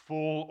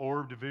full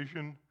orbed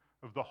vision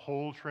of the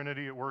whole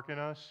Trinity at work in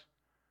us,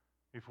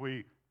 if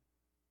we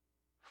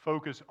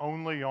focus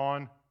only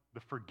on the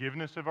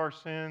forgiveness of our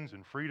sins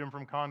and freedom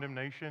from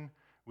condemnation,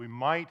 we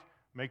might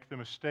make the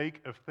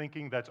mistake of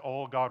thinking that's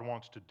all God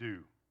wants to do.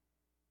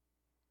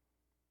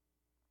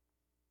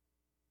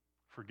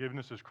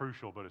 Forgiveness is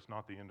crucial, but it's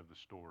not the end of the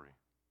story.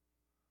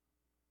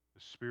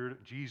 The Spirit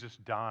of Jesus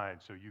died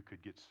so you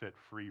could get set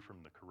free from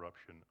the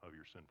corruption of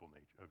your sinful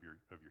nature, of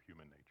your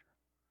human nature.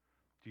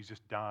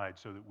 Jesus died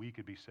so that we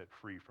could be set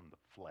free from the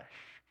flesh,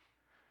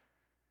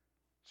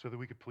 so that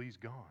we could please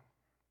God.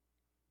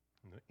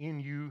 And the in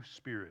you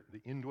Spirit,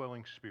 the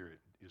indwelling Spirit,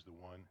 is the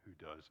one who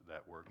does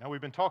that work. Now, we've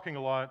been talking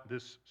a lot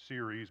this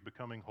series,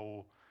 Becoming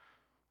Whole,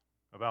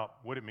 about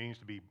what it means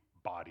to be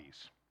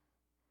bodies.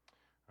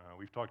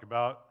 We've talked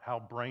about how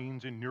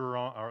brains and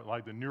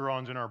like the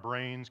neurons in our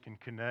brains can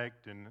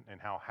connect, and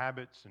how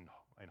habits and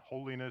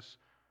holiness,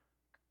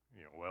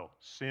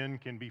 sin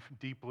can be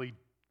deeply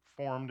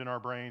formed in our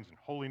brains, and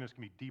holiness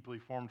can be deeply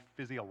formed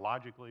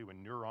physiologically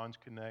when neurons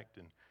connect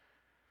and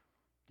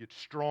get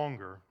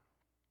stronger.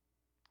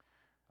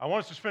 I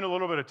want us to spend a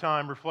little bit of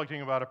time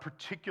reflecting about a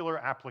particular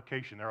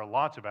application. There are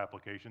lots of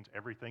applications.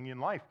 Everything in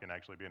life can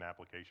actually be an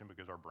application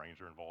because our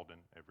brains are involved in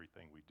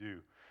everything we do.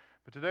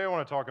 But today I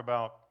want to talk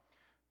about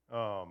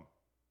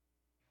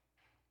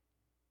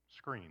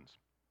screens.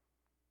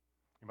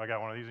 Anybody got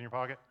one of these in your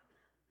pocket?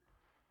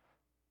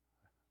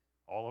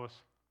 All of us?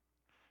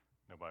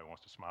 Nobody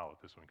wants to smile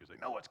at this one because they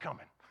know what's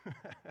coming.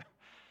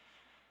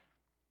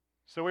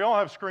 So we all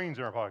have screens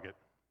in our pocket.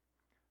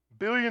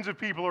 Billions of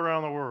people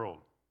around the world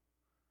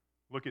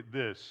look at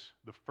this,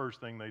 the first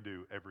thing they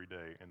do every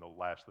day and the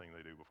last thing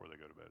they do before they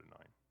go to bed at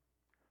night.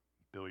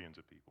 Billions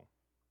of people.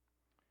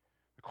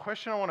 The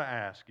question I want to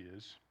ask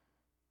is,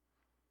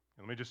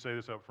 and let me just say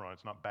this up front,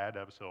 it's not bad to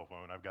have a cell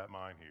phone. I've got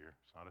mine here.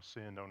 It's not a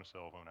sin to own a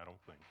cell phone, I don't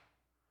think.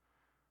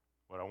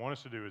 What I want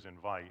us to do is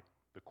invite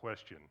the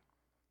question,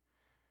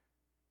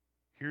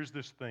 here's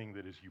this thing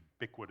that is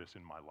ubiquitous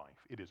in my life.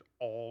 It is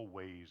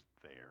always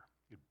there.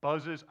 It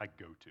buzzes, I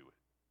go to it.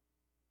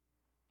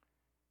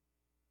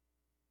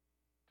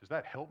 Does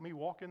that help me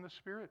walk in the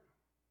Spirit?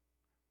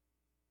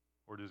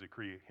 Or does it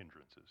create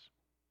hindrances?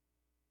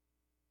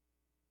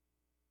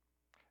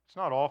 It's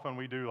not often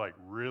we do like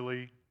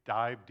really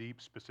dive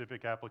deep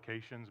specific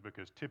applications,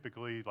 because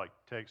typically like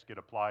texts get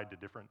applied to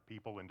different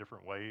people in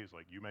different ways.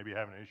 Like you may be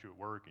having an issue at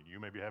work and you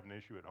may be having an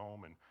issue at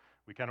home, and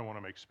we kind of want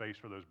to make space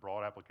for those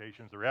broad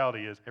applications. The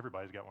reality is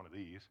everybody's got one of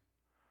these,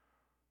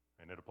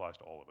 and it applies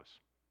to all of us.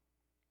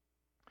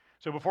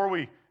 So before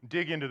we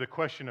dig into the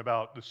question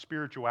about the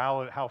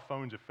spirituality, how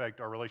phones affect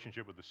our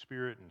relationship with the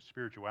Spirit and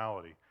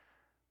spirituality,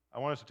 I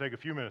want us to take a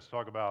few minutes to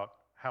talk about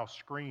how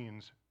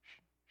screens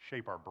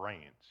shape our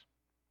brains.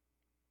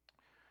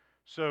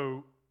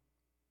 So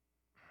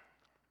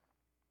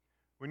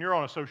when you're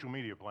on a social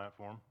media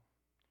platform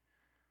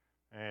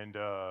and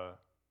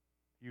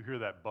you hear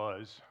that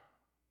buzz,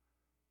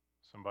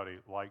 somebody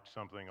liked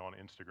something on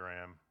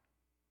Instagram,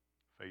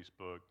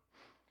 Facebook,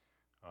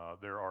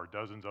 There are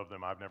dozens of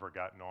them I've never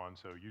gotten on,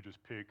 so you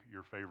just pick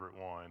your favorite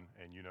one,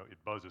 and it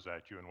buzzes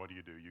at you, and what do?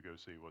 You go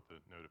see what the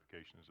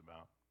notification is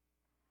about.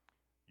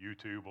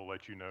 YouTube will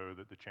let you know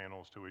that the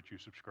channels to which you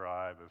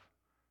subscribe have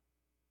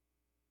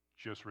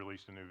just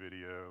released a new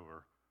video,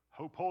 or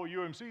Hope Hole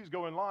UMC is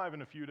going live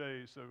in a few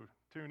days, so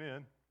tune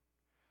in.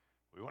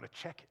 We want to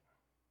check it.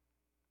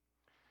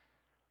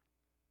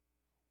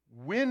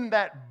 When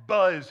that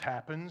buzz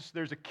happens,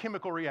 there's a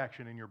chemical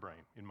reaction in your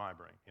brain, in my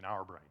brain, in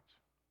our brains.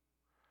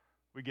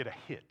 We get a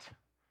hit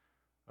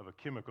of a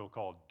chemical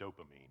called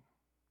dopamine.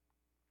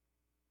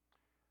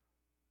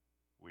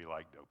 We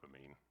like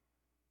dopamine.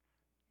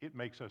 It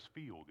makes us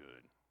feel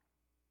good.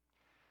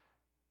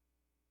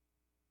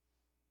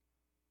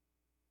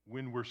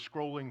 When we're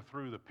scrolling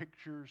through the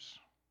pictures,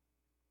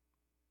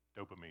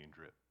 dopamine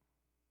drip.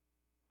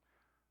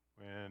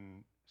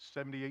 When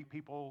 78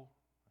 people,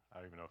 I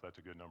don't even know if that's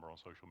a good number on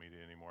social media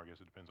anymore, I guess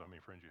it depends on how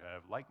many friends you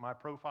have, like my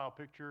profile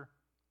picture,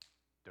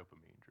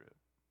 dopamine drip.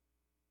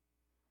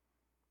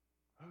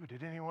 Oh,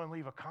 did anyone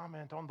leave a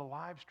comment on the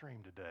live stream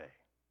today?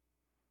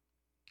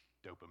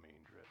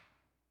 Dopamine drip.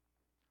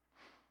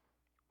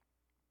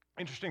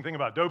 Interesting thing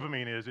about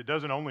dopamine is it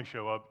doesn't only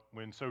show up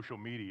when social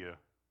media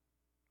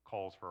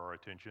calls for our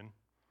attention.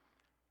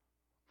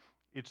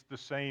 It's the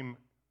same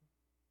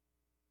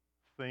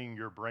thing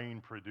your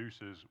brain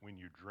produces when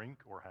you drink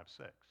or have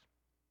sex.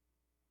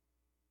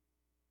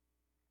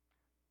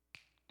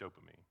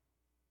 Dopamine.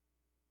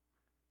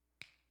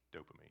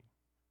 Dopamine.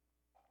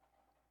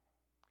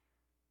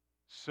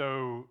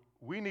 So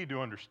we need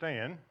to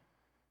understand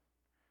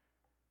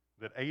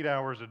that 8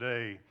 hours a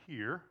day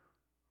here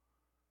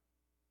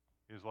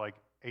is like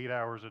 8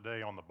 hours a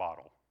day on the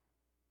bottle,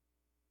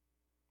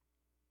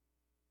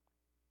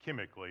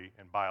 chemically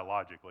and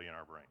biologically in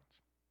our brains.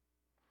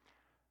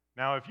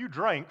 Now, if you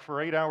drank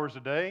for 8 hours a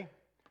day,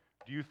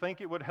 do you think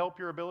it would help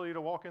your ability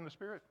to walk in the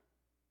Spirit?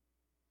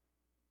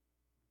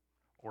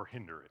 Or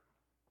hinder it?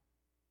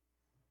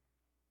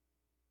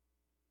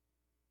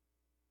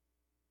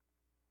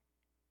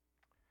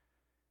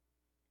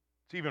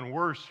 It's even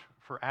worse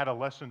for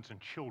adolescents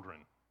and children.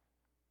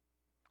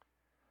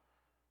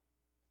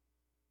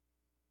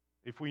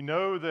 If we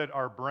know that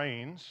our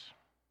brains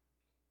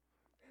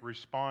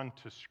respond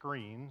to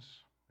screens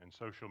and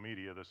social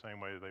media the same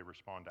way they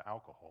respond to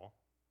alcohol,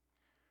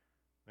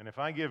 then if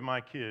I give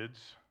my kids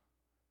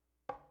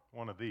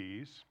one of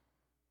these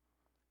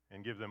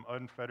and give them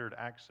unfettered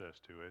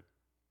access to it,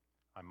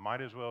 I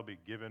might as well be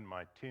giving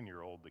my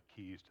 10-year-old the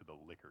keys to the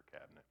liquor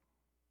cabinet.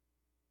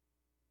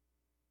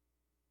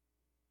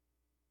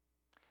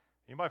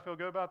 Anybody feel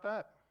good about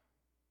that?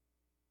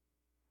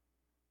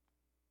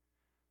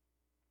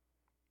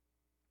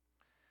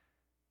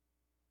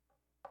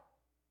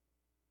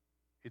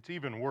 It's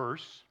even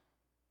worse.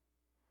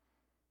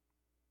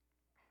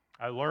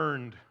 I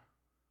learned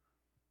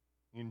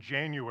in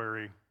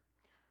January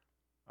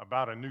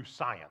about a new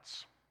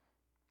science.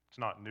 It's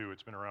not new,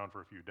 it's been around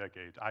for a few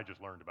decades. I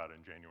just learned about it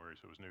in January,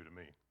 so it was new to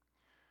me.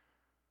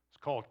 It's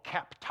called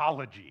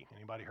captology.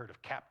 Anybody heard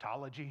of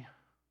captology?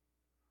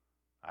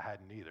 I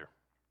hadn't either.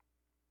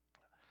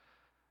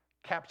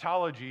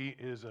 Captology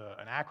is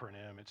an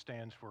acronym. It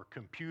stands for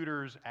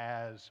Computers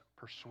as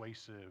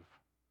Persuasive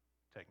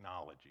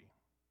Technology.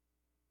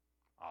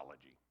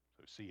 Ology.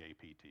 So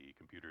C-A-P-T,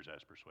 Computers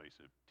as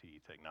Persuasive,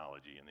 T,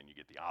 Technology, and then you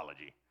get the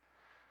ology.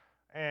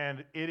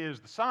 And it is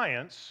the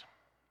science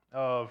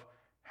of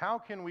how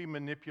can we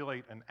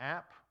manipulate an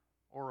app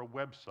or a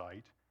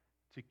website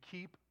to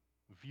keep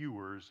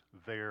viewers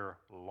there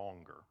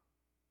longer.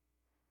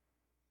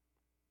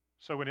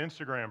 So when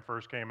Instagram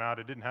first came out,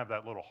 it didn't have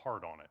that little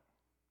heart on it.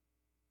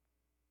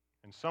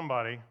 And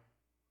somebody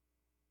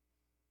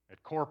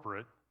at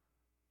corporate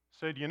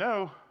said,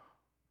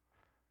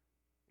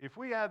 if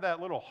we add that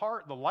little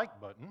heart, the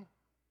like button,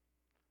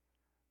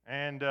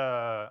 and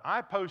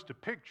I post a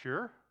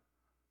picture,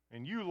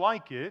 and you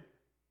like it,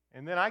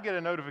 and then I get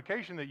a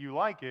notification that you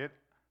like it,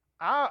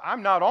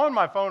 I'm not on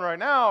my phone right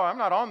now, I'm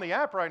not on the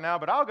app right now,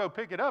 but I'll go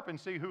pick it up and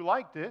see who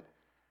liked it,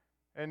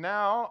 and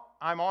now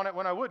I'm on it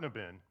when I wouldn't have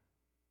been.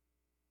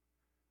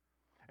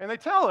 And they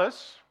tell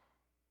us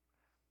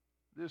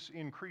this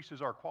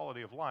increases our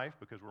quality of life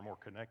because we're more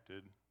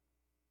connected.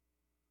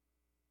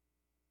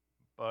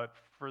 But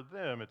for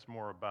them, it's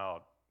more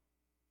about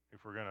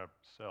if we're going to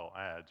sell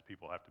ads,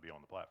 people have to be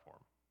on the platform.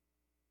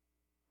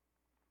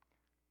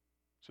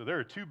 So there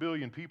are 2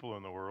 billion people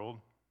in the world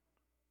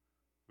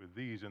with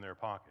these in their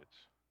pockets.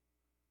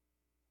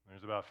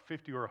 There's about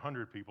 50 or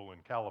 100 people in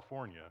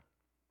California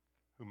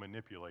who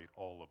manipulate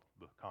all of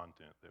the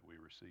content that we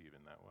receive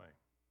in that way.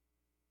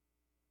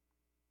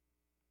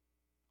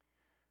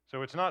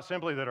 So it's not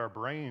simply that our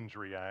brains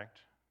react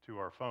to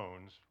our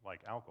phones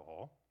like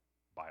alcohol,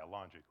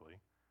 biologically.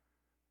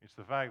 It's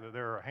the fact that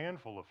there are a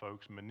handful of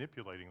folks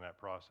manipulating that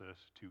process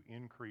to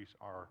increase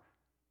our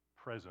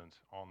presence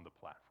on the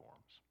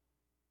platforms.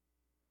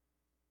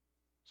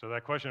 So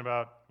that question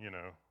about,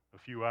 a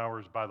few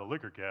hours by the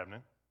liquor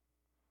cabinet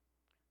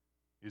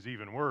is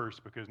even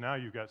worse because now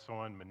you've got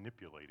someone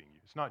manipulating you.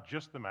 It's not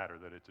just the matter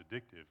that it's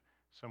addictive,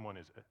 Someone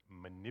is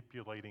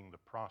manipulating the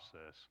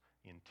process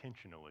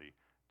intentionally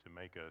to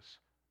make us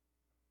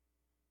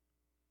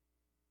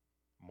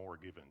more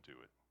given to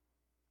it.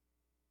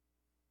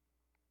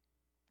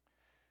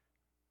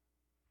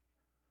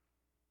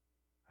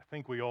 I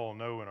think we all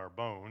know in our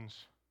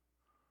bones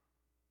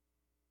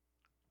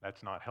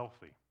that's not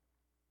healthy.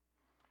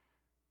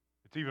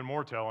 It's even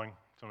more telling,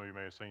 some of you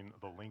may have seen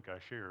the link I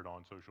shared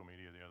on social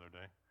media the other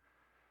day,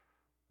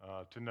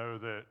 to know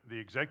that the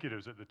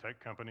executives at the tech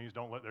companies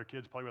don't let their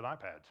kids play with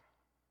iPads.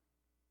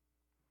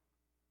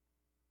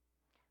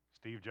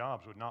 Steve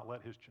Jobs,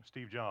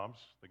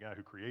 the guy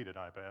who created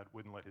iPad,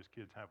 wouldn't let his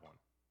kids have one.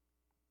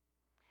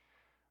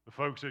 The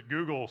folks at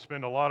Google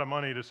spend a lot of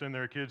money to send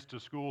their kids to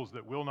schools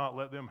that will not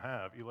let them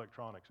have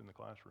electronics in the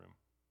classroom.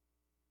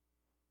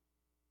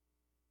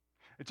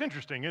 It's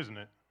interesting, isn't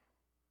it?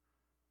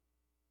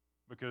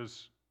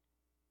 Because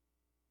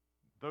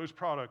those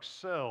products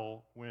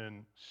sell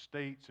when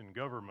states and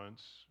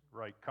governments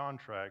write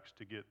contracts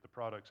to get the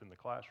products in the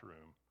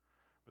classroom,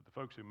 but the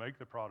folks who make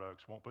the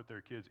products won't put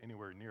their kids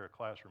anywhere near a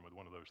classroom with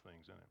one of those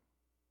things in it.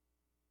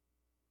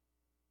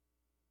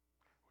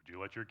 Would you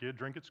let your kid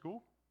drink at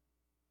school?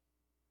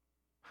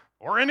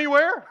 Or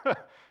anywhere?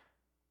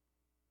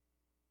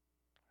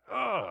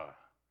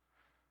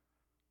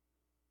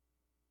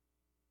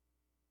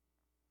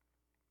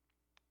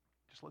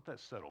 Just let that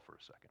settle for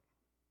a second.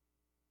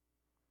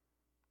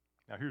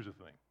 Now, here's the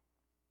thing.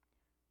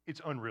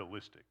 It's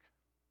unrealistic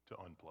to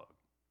unplug.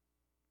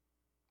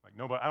 Like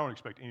I don't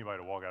expect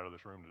anybody to walk out of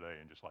this room today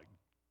and just like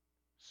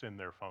send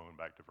their phone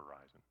back to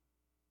Verizon.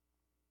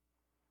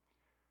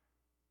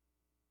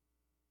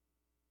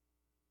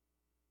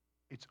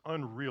 It's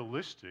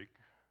unrealistic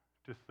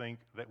to think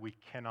that we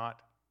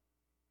cannot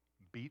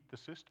beat the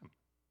system.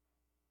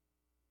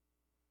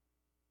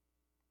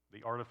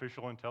 The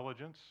artificial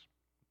intelligence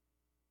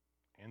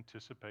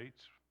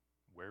anticipates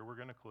where we're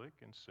going to click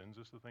and sends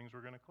us the things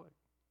we're going to click.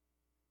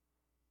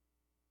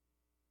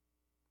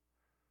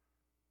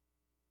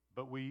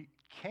 But we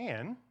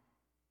can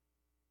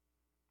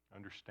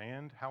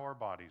understand how our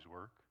bodies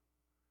work,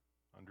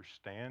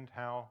 understand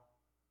how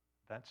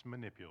that's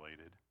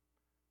manipulated,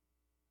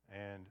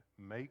 and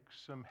make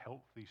some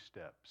healthy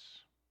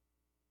steps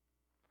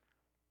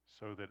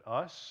so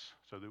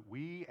that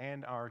we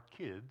and our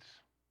kids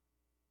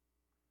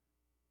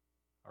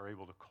are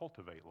able to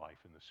cultivate life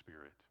in the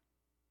Spirit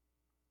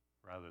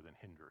rather than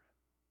hinder it.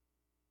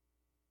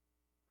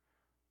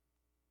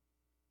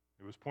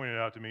 It was pointed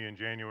out to me in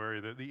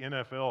January that the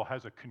NFL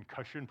has a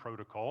concussion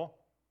protocol,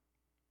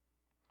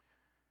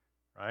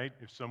 right?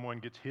 If someone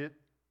gets hit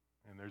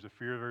and there's a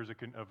fear of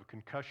a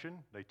concussion,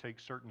 they take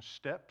certain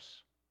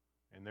steps,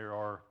 and there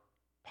are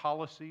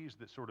policies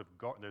that sort of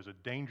there's a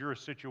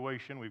dangerous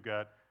situation. We've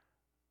got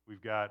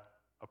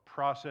a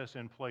process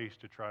in place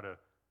to try to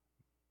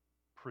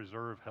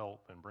preserve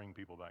health and bring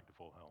people back to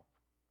full health.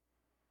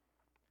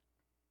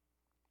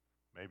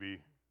 Maybe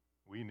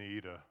we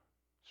need a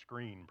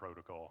screen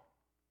protocol.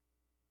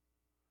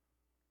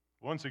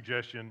 One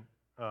suggestion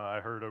I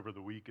heard over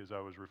the week as I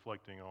was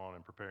reflecting on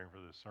and preparing for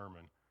this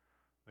sermon,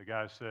 the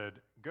guy said,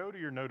 go to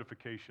your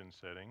notification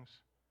settings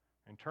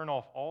and turn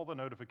off all the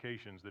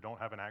notifications that don't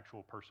have an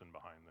actual person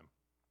behind them.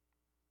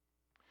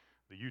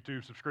 The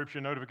YouTube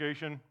subscription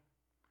notification,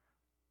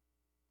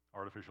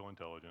 artificial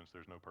intelligence,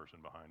 there's no person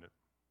behind it.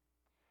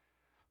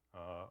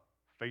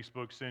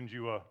 Facebook sends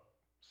you a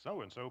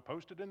so-and-so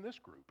posted in this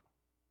group.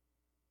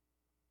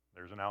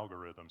 There's an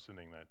algorithm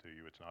sending that to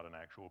you. It's not an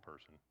actual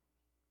person.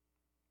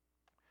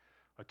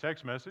 A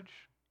text message,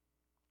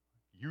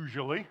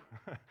 usually,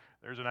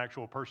 there's an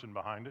actual person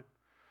behind it.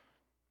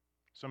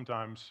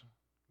 Sometimes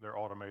they're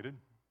automated.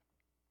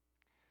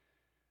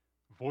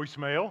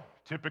 Voicemail,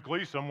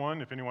 typically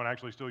someone, if anyone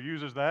actually still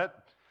uses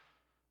that,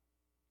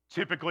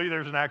 typically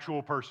there's an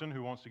actual person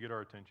who wants to get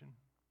our attention.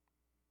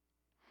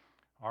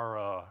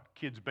 Our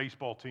kids'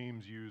 baseball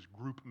teams use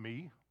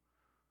GroupMe.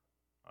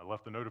 I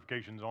left the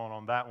notifications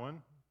on that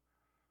one.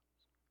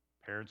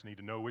 Parents need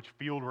to know which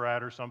field we're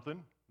at or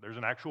something. There's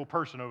an actual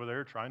person over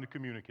there trying to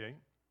communicate.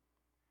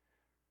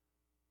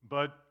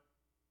 But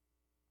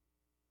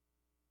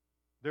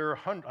there are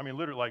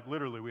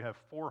literally we have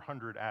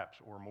 400 apps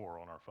or more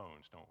on our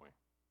phones, don't we?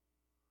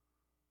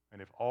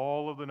 And if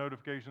all of the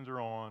notifications are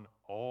on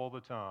all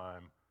the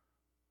time,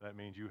 that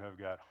means you have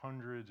got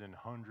hundreds and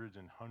hundreds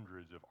and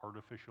hundreds of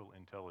artificial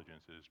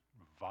intelligences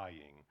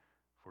vying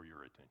for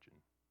your attention.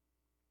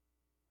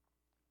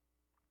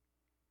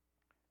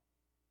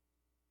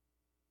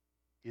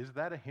 Is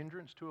that a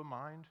hindrance to a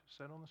mind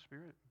set on the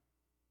Spirit?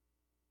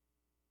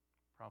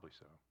 Probably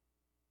so.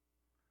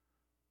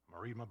 I'm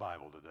going to read my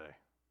Bible today.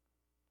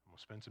 I'm going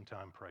to spend some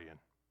time praying.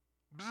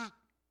 Bzz.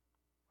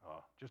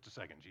 Oh, just a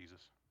second,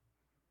 Jesus.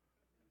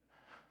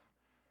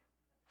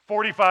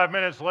 45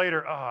 minutes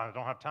later, I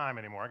don't have time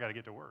anymore. I got to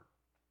get to work.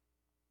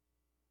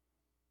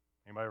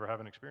 Anybody ever have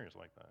an experience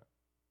like that?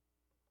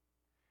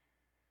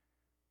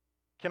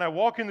 Can I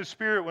walk in the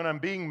Spirit when I'm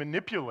being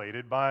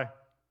manipulated by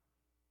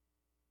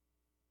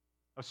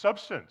a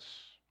substance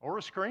or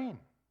a screen?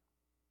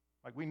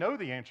 Like, we know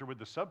the answer with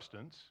the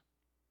substance.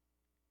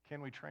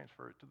 can we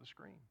transfer it to the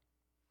screen?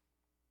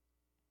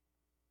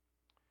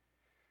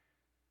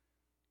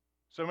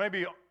 So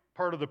maybe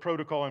part of the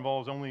protocol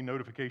involves only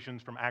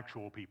notifications from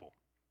actual people,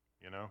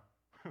 you know?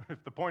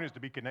 If the point is to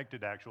be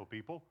connected to actual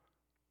people,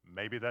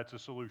 maybe that's a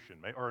solution,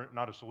 or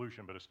not a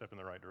solution, but a step in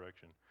the right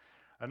direction.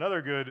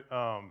 Another good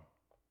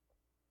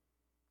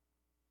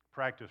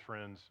practice,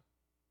 friends,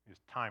 is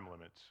time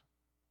limits,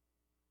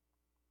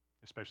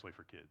 especially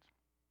for kids.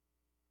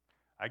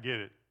 I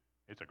get it.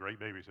 It's a great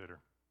babysitter.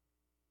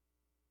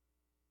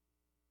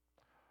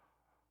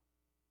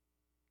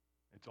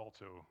 It's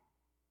also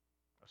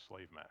a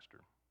slave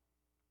master.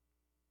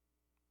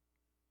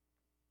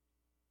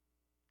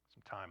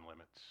 Some time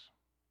limits,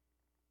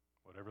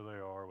 whatever they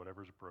are,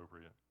 whatever's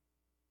appropriate.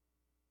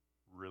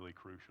 Really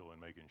crucial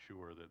in making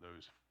sure that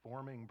those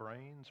forming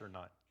brains are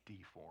not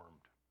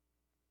deformed.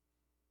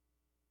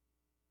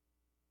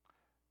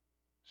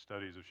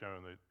 Studies have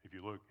shown that if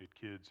you look at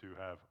kids who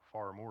have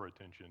far more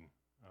attention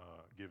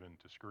given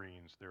to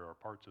screens, there are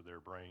parts of their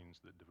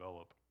brains that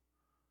develop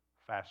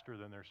faster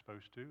than they're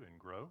supposed to and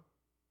grow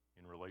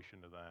in relation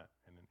to that,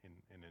 and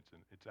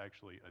it's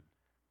actually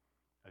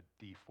a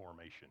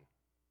deformation.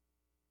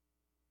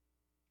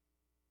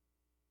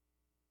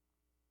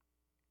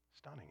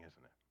 Stunning,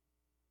 isn't it?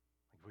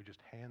 If we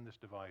just hand this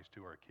device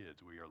to our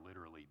kids, we are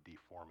literally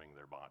deforming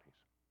their bodies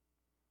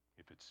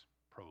if it's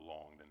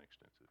prolonged and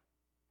extensive.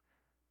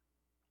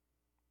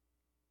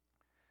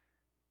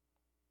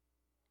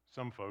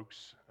 Some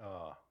folks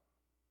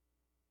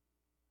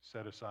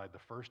set aside the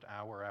first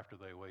hour after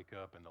they wake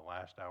up and the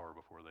last hour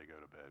before they go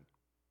to bed.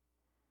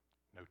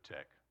 No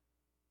tech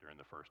during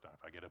the first time.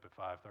 If I get up at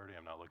 5:30,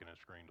 I'm not looking at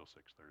a screen till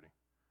 6:30.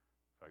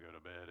 If I go to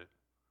bed at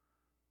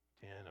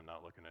 10, I'm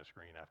not looking at a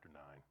screen after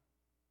 9.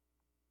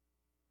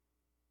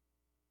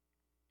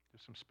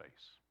 Just some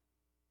space.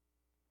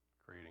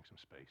 Creating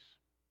some space.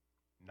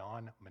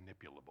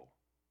 Non-manipulatable.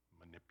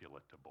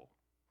 Manipulatable.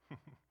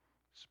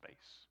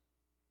 Space.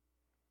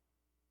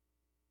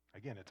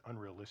 Again, it's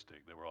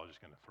unrealistic that we're all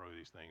just going to throw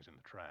these things in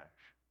the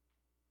trash.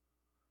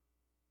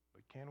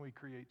 But can we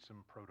create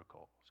some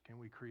protocols? Can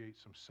we create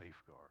some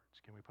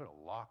safeguards? Can we put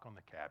a lock on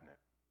the cabinet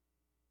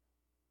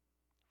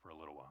for a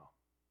little while?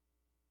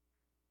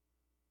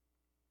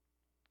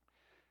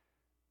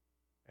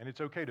 And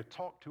it's okay to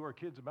talk to our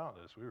kids about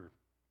this. We were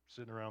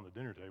sitting around the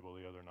dinner table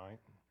the other night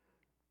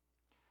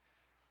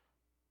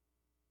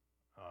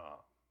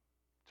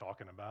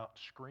talking about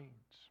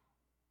screens.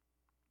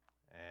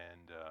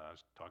 And I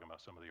was talking about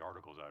some of the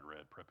articles I'd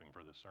read prepping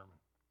for this sermon.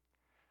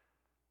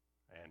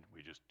 And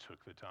we just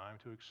took the time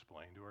to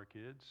explain to our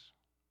kids,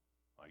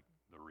 like,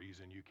 the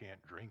reason you can't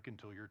drink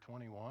until you're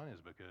 21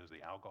 is because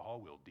the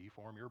alcohol will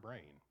deform your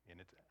brain in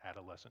its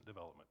adolescent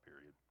development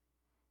period.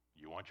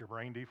 You want your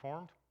brain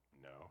deformed?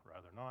 No,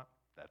 rather not.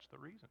 That's the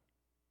reason.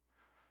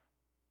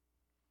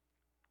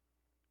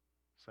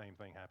 Same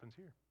thing happens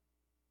here.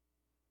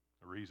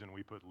 The reason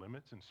we put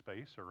limits and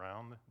space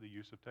around the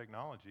use of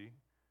technology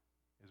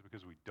is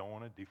because we don't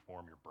want to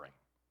deform your brain.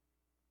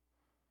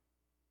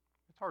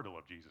 It's hard to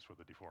love Jesus with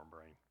a deformed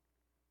brain.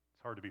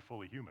 It's hard to be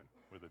fully human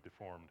with a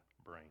deformed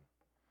brain.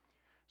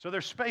 So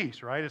there's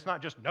space, right? It's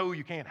not just, no,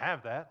 you can't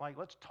have that. Like,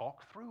 let's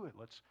talk through it.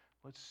 Let's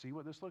see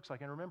what this looks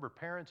like. And remember,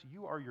 parents,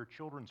 you are your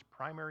children's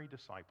primary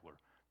discipler.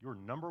 Your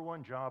number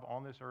one job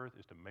on this earth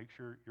is to make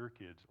sure your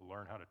kids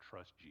learn how to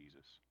trust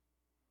Jesus.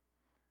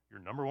 Your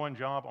number one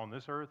job on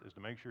this earth is to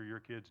make sure your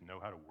kids know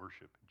how to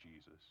worship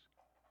Jesus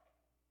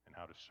and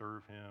how to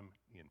serve him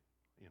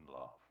in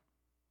love.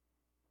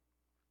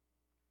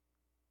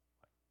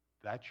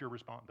 That's your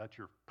response. That's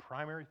your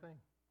primary thing.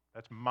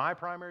 That's my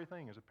primary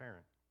thing as a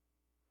parent.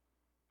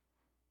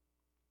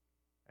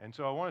 And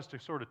so I want us to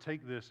sort of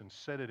take this and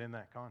set it in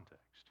that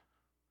context.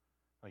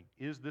 Like,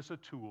 is this a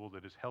tool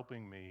that is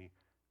helping me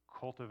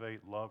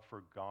cultivate love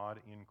for God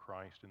in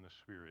Christ in the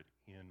Spirit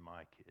in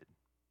my kid?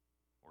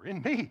 Or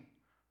in me?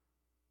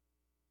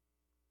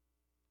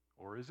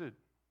 Or is it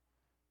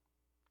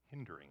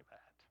hindering that?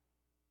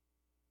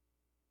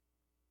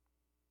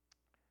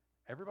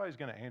 Everybody's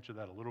going to answer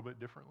that a little bit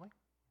differently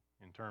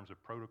in terms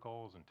of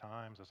protocols and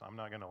times. I'm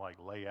not going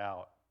to lay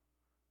out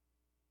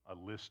a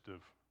list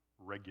of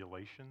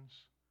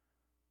regulations.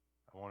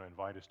 I want to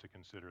invite us to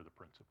consider the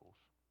principles.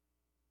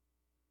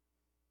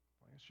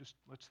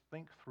 Let's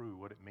think through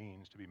what it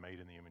means to be made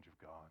in the image of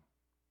God.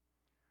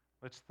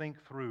 Let's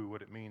think through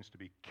what it means to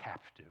be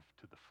captive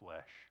to the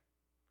flesh.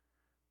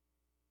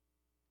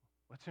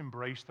 Let's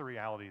embrace the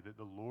reality that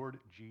the Lord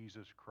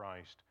Jesus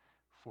Christ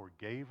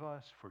forgave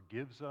us,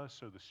 forgives us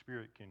so the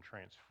Spirit can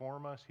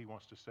transform us. He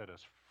wants to set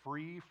us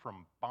free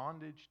from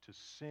bondage to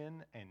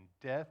sin and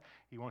death.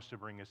 He wants to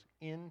bring us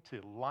into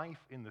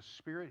life in the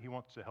Spirit. He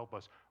wants to help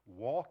us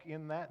walk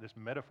in that. This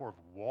metaphor of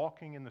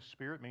walking in the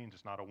Spirit means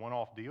it's not a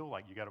one-off deal,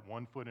 like you got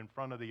one foot in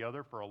front of the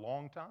other for a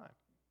long time.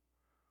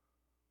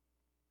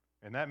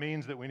 And that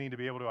means that we need to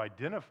be able to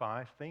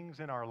identify things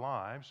in our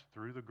lives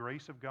through the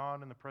grace of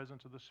God and the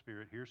presence of the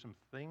Spirit. Here's some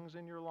things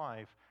in your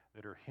life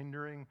that are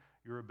hindering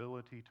your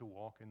ability to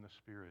walk in the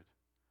Spirit.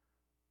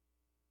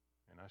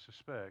 And I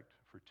suspect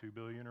for 2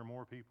 billion or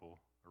more people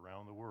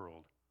around the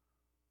world,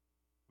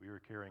 we are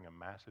carrying a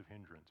massive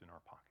hindrance in our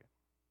pocket.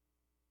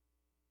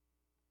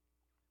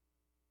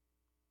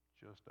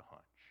 Just a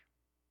hunch.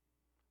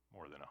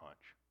 More than a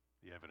hunch.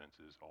 The evidence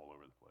is all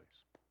over the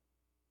place.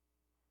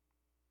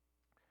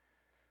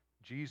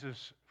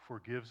 Jesus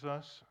forgives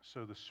us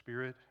so the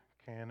Spirit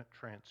can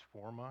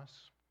transform us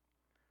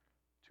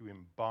to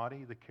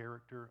embody the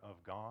character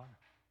of God.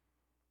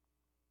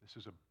 This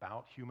is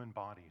about human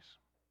bodies.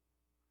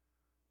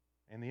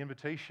 And the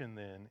invitation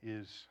then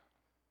is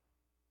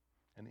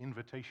an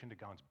invitation to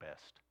God's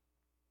best.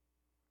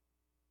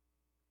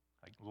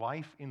 Like,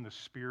 life in the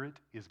Spirit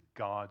is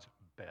God's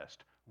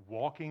best.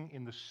 Walking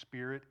in the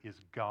Spirit is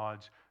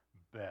God's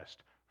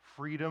best.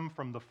 Freedom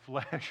from the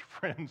flesh,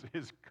 friends,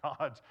 is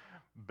God's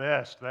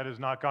best. That is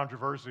not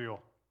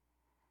controversial.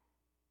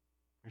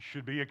 It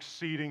should be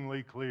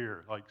exceedingly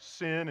clear. Like,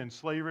 sin and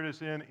slavery to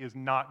sin is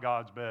not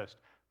God's best.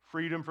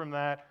 Freedom from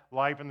that,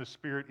 life in the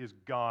Spirit is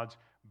God's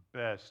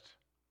best.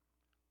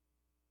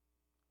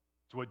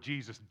 It's what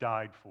Jesus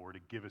died for, to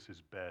give us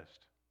his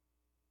best.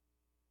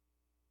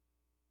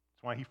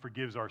 It's why he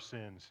forgives our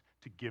sins,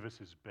 to give us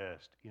his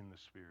best in the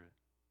Spirit.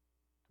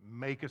 To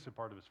make us a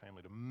part of his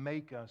family, to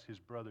make us his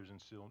brothers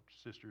and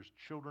sisters,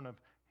 children of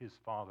his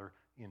Father,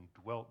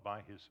 indwelt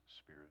by his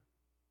Spirit.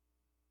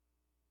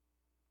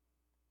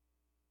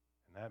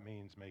 And that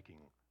means making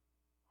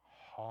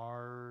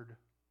hard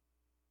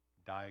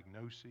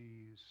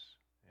diagnoses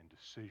and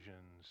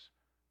decisions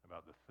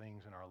about the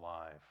things in our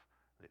life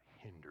that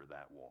hinder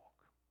that walk.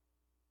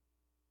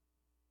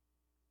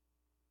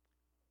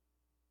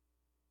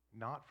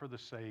 Not for the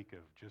sake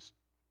of just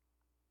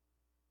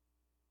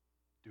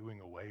doing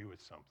away with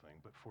something,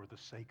 but for the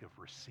sake of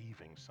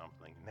receiving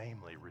something,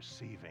 namely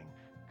receiving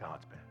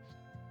God's best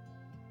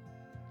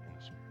in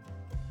the Spirit.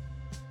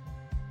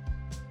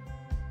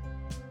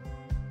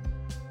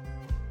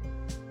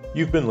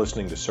 You've been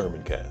listening to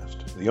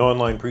Sermoncast, the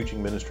online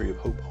preaching ministry of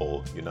Hope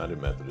Hull United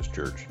Methodist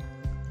Church.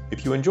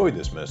 If you enjoyed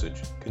this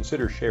message,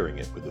 consider sharing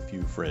it with a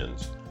few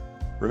friends.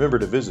 Remember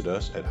to visit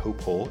us at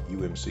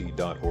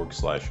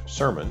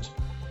hopehullumc.org/sermons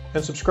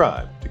and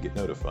subscribe to get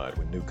notified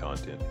when new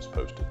content is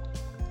posted.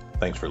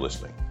 Thanks for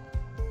listening.